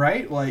one,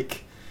 right?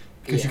 Like,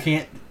 because you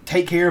can't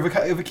take care of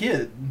a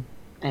kid.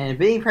 And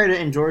being pregnant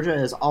in Georgia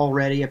is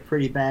already a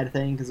pretty bad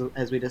thing because,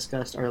 as we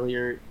discussed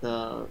earlier,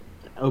 the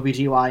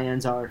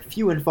OBGYNs are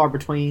few and far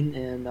between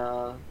in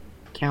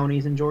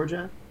counties in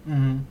Georgia.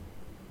 Mm-hmm.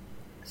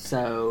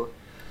 So,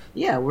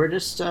 yeah, we're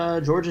just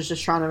Georgia's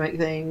just trying to make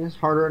things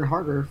harder and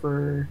harder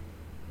for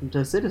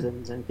the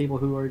citizens and people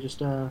who are just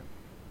trying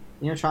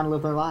to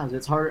live their lives.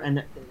 It's hard,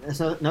 and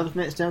it's another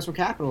thing that stems from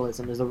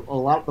capitalism. Is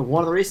one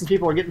of the reasons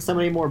people are getting so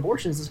many more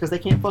abortions is because they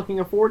can't fucking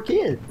afford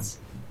kids.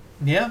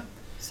 Yeah.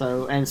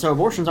 So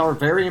abortions are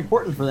very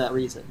important for that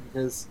reason.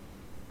 Because,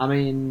 I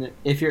mean,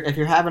 if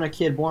you're having a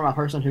kid born by a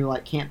person who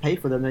like can't pay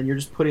for them, then you're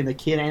just putting the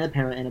kid and the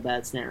parent in a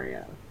bad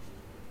scenario.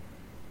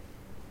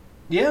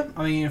 Yeah,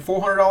 I mean,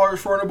 $400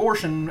 for an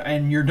abortion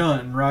and you're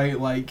done, right?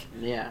 Like,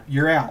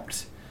 you're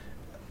out.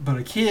 But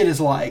a kid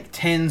is like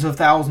tens of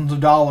thousands of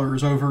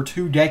dollars over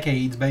 2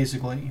 decades,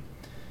 basically,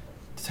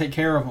 to take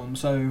care of them.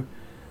 So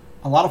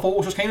a lot of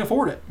folks just can't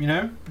afford it,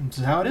 This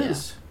is how it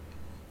is.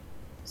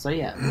 So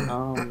yeah,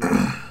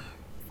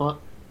 fuck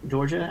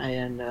Georgia,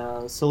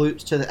 and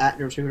salutes to the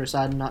actors who are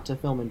deciding not to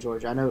film in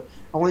Georgia. I know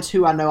only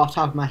 2 I know off the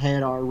top of my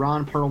head are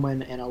Ron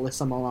Perlman and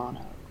Alyssa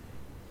Milano.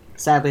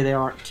 Sadly, they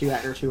aren't 2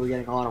 actors who are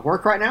getting a lot of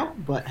work right now,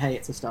 but hey,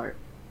 it's a start.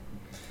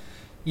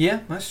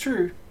 Yeah, that's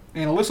true.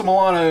 And Alyssa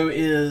Milano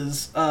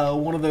is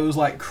one of those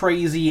like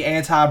crazy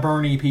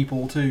anti-Bernie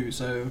people too.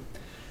 So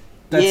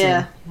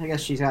that's I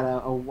guess she's got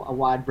a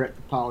wide breadth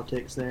of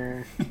politics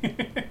there.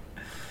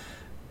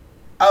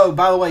 Oh,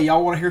 by the way,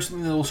 y'all want to hear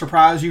something that will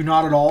surprise you?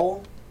 Not at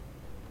all.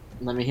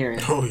 Let me hear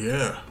it. Oh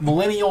yeah.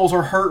 Millennials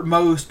are hurt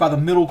most by the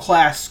middle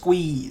class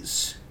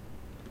squeeze.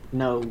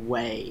 No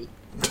way.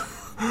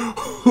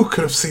 Who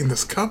could have seen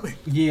this coming?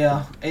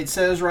 Yeah, it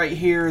says right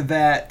here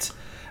that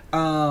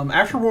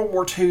after World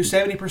War II,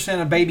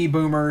 70% of baby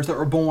boomers that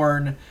were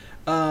born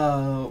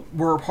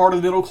were part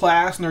of the middle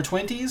class in their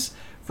 20s.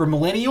 For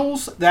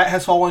millennials, that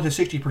has fallen to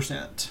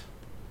 60%.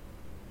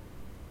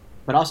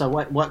 But also,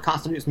 what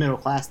constitutes middle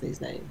class these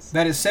days?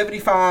 That is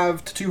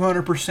 75 to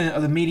 200%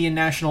 of the median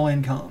national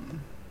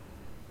income.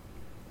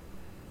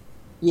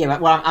 Yeah,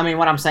 but what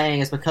I'm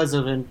saying is because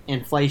of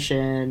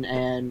inflation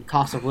and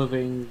cost of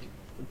living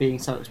being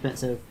so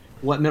expensive,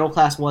 what middle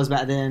class was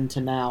back then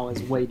to now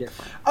is way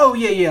different. Oh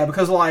yeah,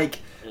 because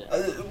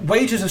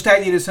wages have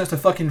stagnated since the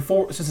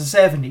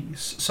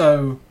 70s.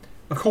 So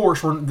of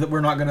course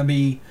we're not going to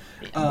be.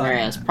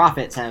 Whereas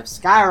profits have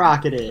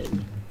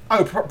skyrocketed.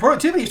 Oh,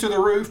 productivity is through the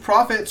roof.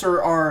 Profits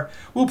are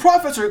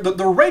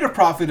the rate of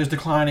profit is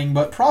declining,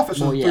 but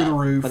profits are through the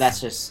roof. But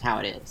that's just how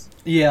it is.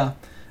 Yeah.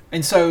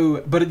 And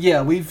so,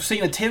 we've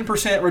seen a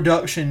 10%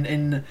 reduction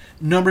in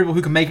number of people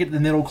who can make it to the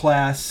middle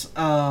class.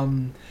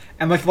 And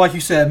like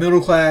you said,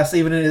 middle class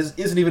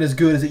isn't even as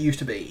good as it used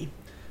to be.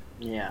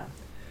 Yeah.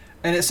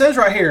 And it says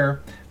right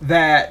here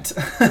that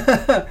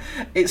a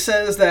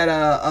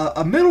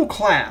middle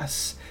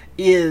class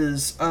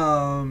is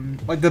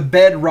like the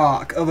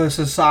bedrock of a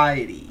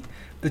society.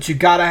 That you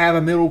gotta have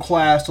a middle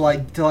class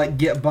to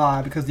get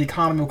by because the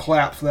economy will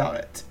collapse without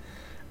it.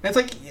 And it's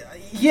like,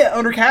 yeah,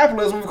 under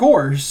capitalism, of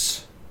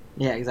course.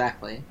 Yeah,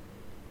 exactly.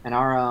 And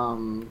our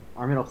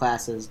middle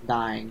class is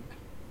dying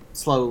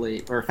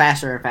slowly or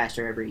faster and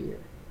faster every year.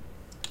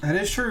 That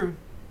is true.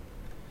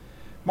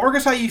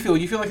 Marcus, how you feel?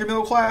 You feel like you're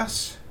middle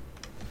class?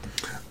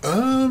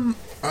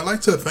 I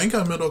like to think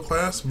I'm middle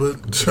class,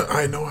 but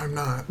I know I'm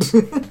not.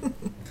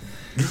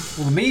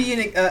 Well, the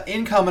median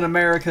income in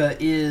America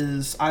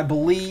is, I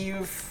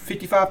believe,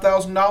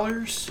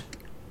 $55,000.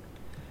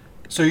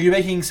 So you're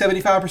making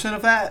 75%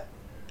 of that?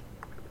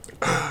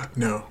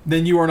 No.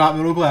 Then you are not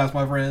middle class,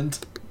 my friend.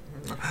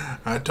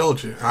 I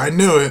told you. I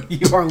knew it.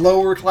 You are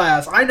lower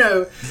class. I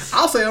know.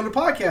 I'll say it on the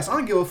podcast. I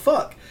don't give a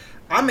fuck.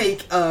 I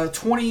make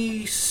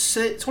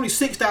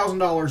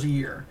 $26,000 a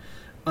year.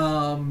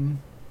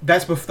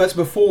 That's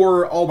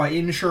before all my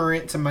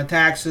insurance and my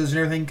taxes and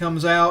everything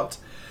comes out.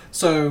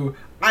 So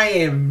I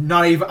am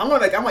not even. I'm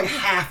like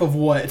half of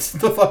what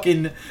the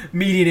fucking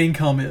median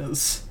income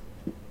is.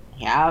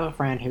 Yeah, I have a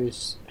friend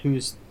who's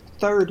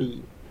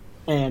 30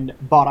 and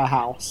bought a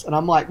house, and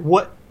I'm like,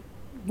 what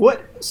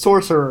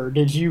sorcerer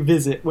did you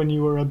visit when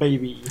you were a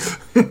baby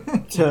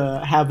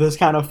to have this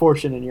kind of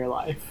fortune in your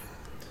life?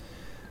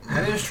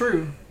 That is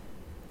true.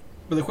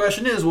 But the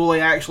question is, will they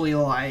actually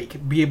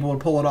be able to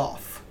pull it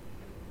off?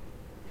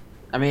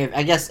 I mean,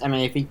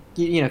 if you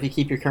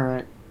keep your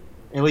current,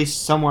 at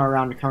least somewhere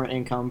around the current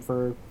income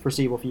for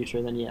foreseeable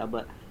future, then yeah.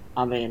 But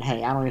I mean,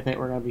 hey, I don't even think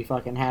we're gonna be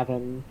fucking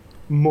having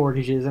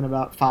mortgages in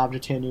about 5 to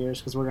 10 years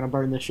because we're gonna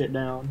burn this shit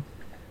down.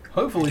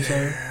 Hopefully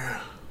so.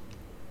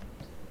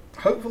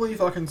 Hopefully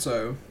fucking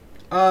so.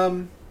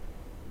 Well,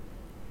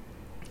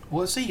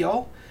 let's see,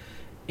 y'all.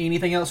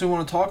 Anything else we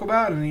want to talk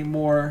about? Any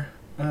more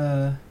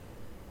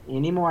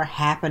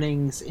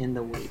happenings in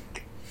the week?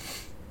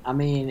 I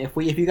mean, if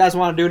you guys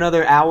want to do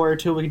another hour or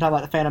two, we can talk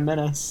about the Phantom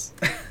Menace.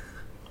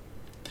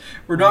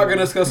 We're not going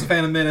to discuss the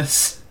Phantom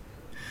Menace.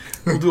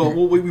 We've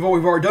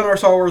already done our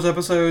Star Wars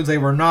episodes. They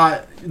were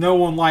not. No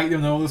one liked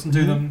them. No one listened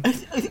to them.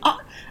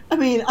 I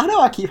mean, I know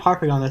I keep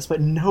harping on this,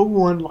 but no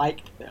one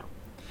liked them.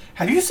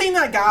 Have you seen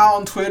that guy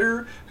on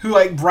Twitter who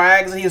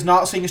brags that he has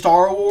not seen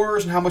Star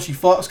Wars and how much he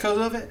fucks because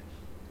of it?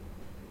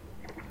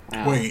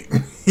 Wait,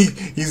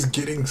 he's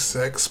getting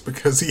sex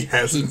because he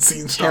hasn't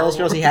seen Star Wars? Tells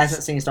girls he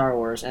hasn't seen Star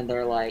Wars, and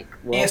they're like,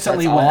 well,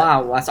 Instantly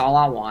that's all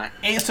I want.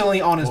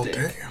 Instantly on his dick.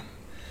 Damn.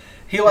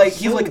 He's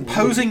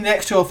posing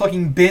next to a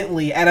fucking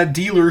Bentley at a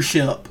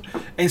dealership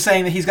and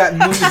saying that he's got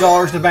millions of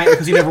dollars in the bank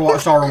because he never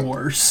watched Star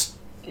Wars.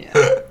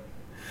 Yeah.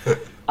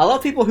 I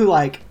love people who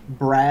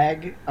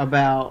brag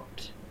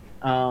about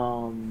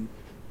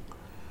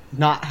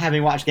not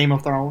having watched Game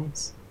of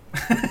Thrones.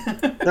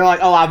 They're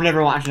like, oh, I've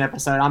never watched an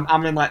episode.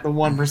 I'm in the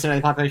 1% of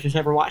the population who's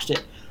never watched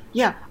it.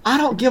 Yeah, I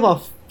don't give a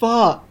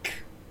fuck.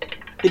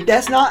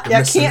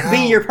 That can't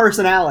be your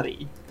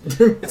personality.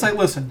 It's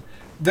listen,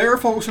 there are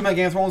folks who make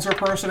Game of Thrones their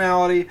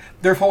personality.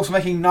 There are folks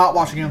making not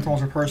watching Game of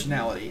Thrones their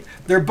personality.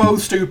 They're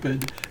both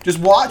stupid. Just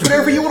watch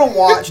whatever you want to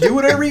watch, do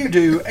whatever you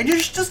do, and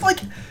just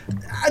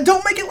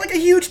don't make it a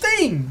huge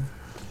thing.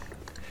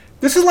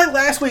 This is like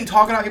last week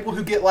talking about people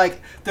who get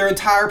their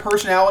entire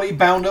personality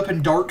bound up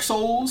in Dark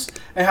Souls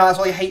and how that's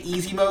why they hate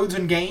easy modes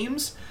in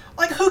games.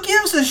 Who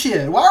gives a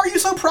shit? Why are you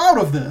so proud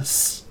of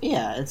this?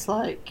 Yeah, it's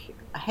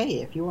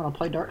hey, if you want to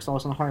play Dark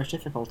Souls on the hardest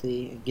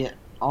difficulty and get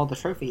all the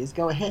trophies,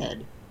 go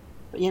ahead.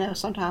 But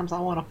sometimes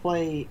I want to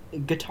play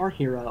Guitar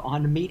Hero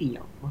on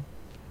medium.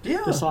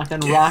 Yeah. Just so I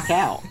can rock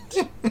out.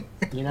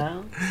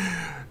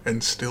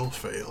 And still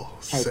fail.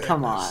 Hey, Sadness.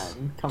 come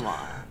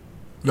on.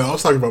 No, I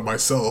was talking about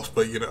myself,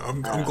 but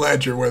I'm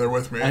glad you're there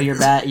with me. Oh, you're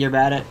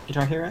bad at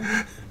Guitar Hero?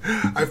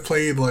 I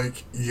played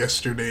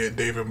yesterday at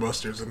Dave &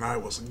 Buster's and I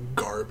was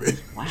garbage.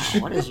 Wow,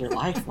 what is your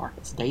life,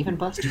 Marcus? Dave &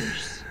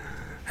 Buster's?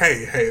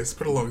 Hey, it's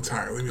been a long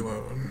time. Leave me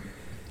alone.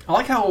 I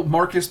like how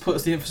Marcus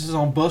puts the emphasis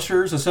on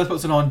Buster's and Seth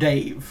puts it on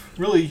Dave.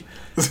 Really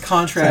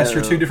contrasts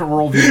your two different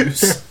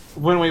worldviews.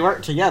 When we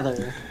work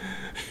together,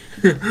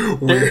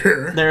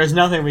 Where? there is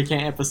nothing we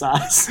can't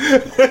emphasize.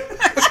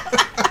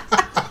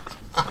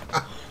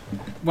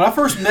 When I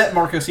first met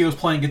Marcus, he was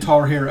playing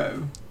Guitar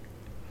Hero.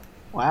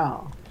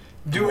 Wow.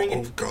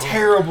 Doing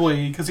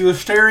terribly because he was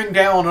staring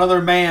down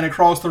another man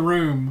across the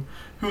room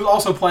who was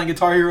also playing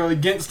Guitar Hero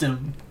against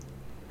him.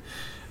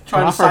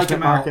 Trying to psych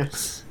him out.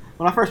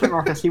 When I first met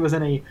Marcus, he was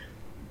in a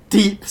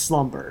deep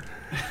slumber.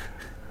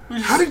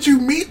 How did you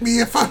meet me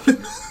if I'm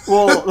in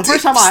Well, the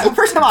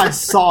first time I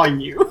saw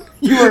you,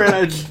 you were in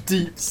a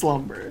deep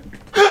slumber.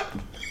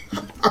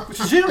 Which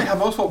is generally how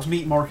most folks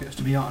meet Marcus,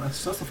 to be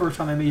honest. That's the first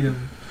time they meet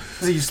him.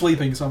 Because he's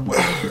sleeping somewhere.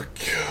 Oh,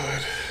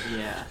 God.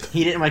 Yeah.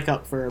 He didn't wake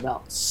up for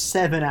about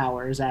 7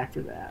 hours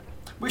after that.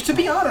 Which, to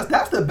be honest,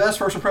 that's the best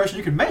first impression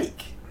you can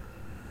make.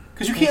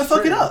 Because you can't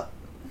fuck it up.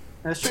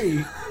 That's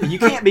true. You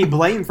can't be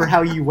blamed for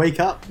how you wake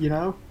up,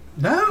 No.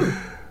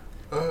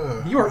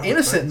 You are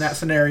innocent in that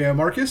scenario,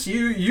 Marcus.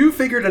 You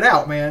figured it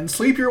out, man.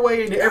 Sleep your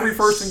way into every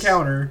first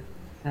encounter.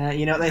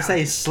 They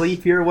say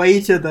sleep your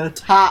way to the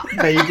top,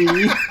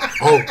 baby.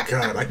 Oh,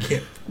 God, I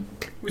can't.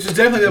 Which is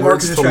definitely the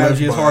Marcus'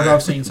 strategy as far as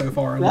I've seen so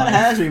far. That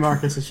has to be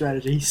Marcus'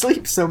 strategy. He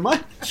sleeps so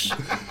much.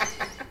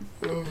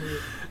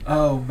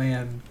 Oh,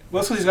 man.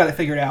 Well, that's because he's got it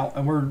figured out,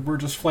 and we're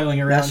just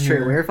flailing around. That's true.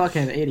 Here. We're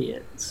fucking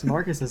idiots.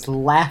 Marcus is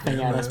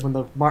laughing at us when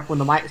the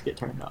mics get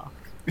turned off.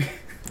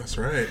 That's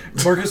right.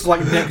 Marcus is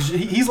like next.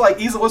 He's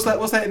what's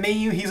that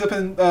meme? He's up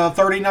in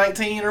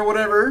 3019 or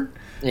whatever.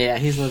 Yeah,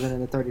 he's living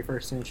in the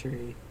 31st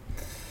century.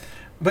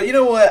 But you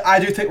know what? I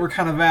do think we're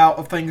kind of out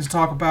of things to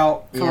talk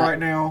about for right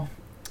now.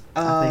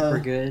 I think we're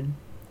good.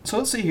 So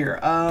let's see here.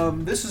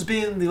 This has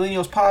been the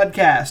Millennials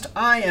Podcast.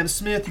 I am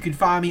Smith. You can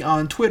find me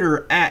on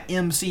Twitter at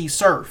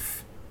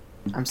MCSurf.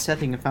 I'm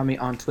Seth. You can find me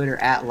on Twitter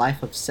at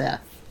Life of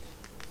Seth.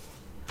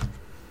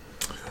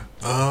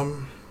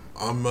 I'm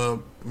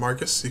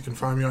Marcus. You can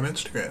find me on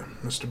Instagram,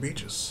 Mr.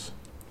 Beaches.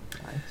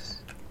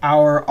 Nice.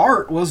 Our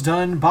art was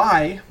done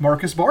by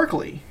Marcus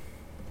Barkley.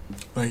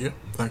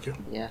 Thank you.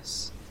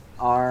 Yes.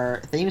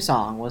 Our theme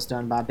song was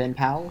done by Ben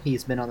Powell.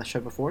 He's been on the show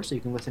before, so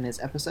you can listen to his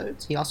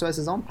episodes. He also has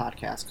his own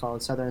podcast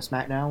called Southern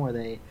Smackdown,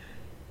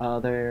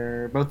 where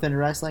they're both into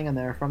wrestling and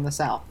they're from the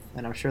South.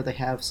 And I'm sure they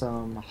have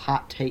some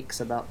hot takes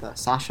about the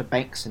Sasha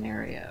Banks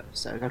scenario.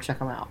 So go check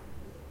them out.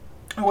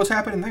 Oh, what's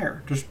happening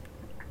there? Just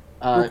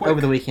real quick. Over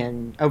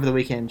the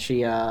weekend,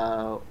 she,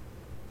 according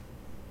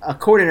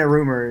to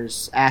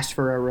rumors, asked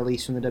for a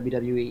release from the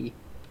WWE.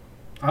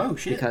 Oh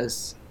shit!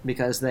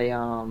 Because they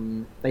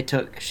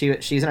took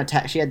she's in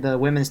a she had the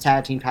women's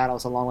tag team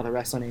titles along with a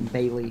wrestler named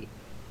Bayley,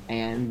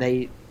 and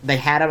they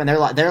had them,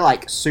 and they're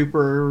like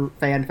super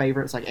fan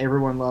favorites. Like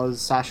everyone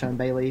loves Sasha and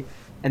Bayley,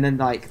 and then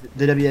like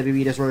the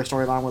WWE just wrote a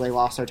storyline where they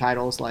lost their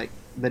titles like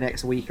the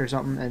next week or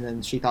something, and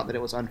then she thought that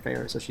it was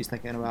unfair, so she's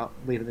thinking about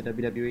leaving the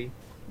WWE.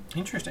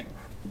 Interesting.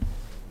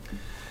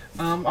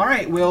 All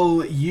right.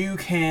 Well, you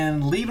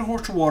can leave a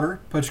horse to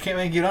water, but you can't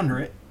make it get under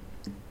it.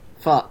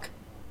 Fuck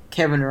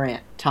Kevin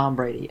Durant, Tom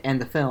Brady,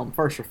 and the film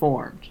First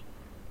Reformed.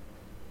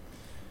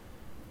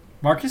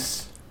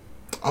 Marcus?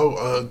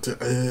 Oh,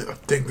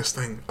 dang this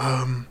thing.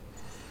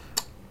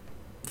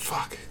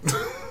 Fuck.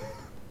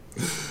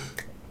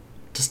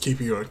 Just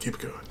keep it going.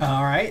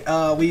 All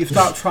right. We've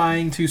stopped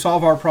trying to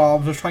solve our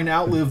problems. We're trying to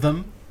outlive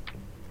them.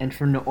 And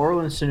from New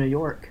Orleans to New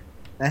York,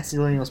 that's the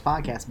Millennials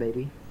Podcast,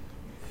 baby.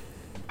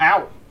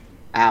 Out.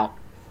 Out.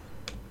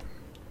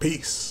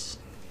 Peace.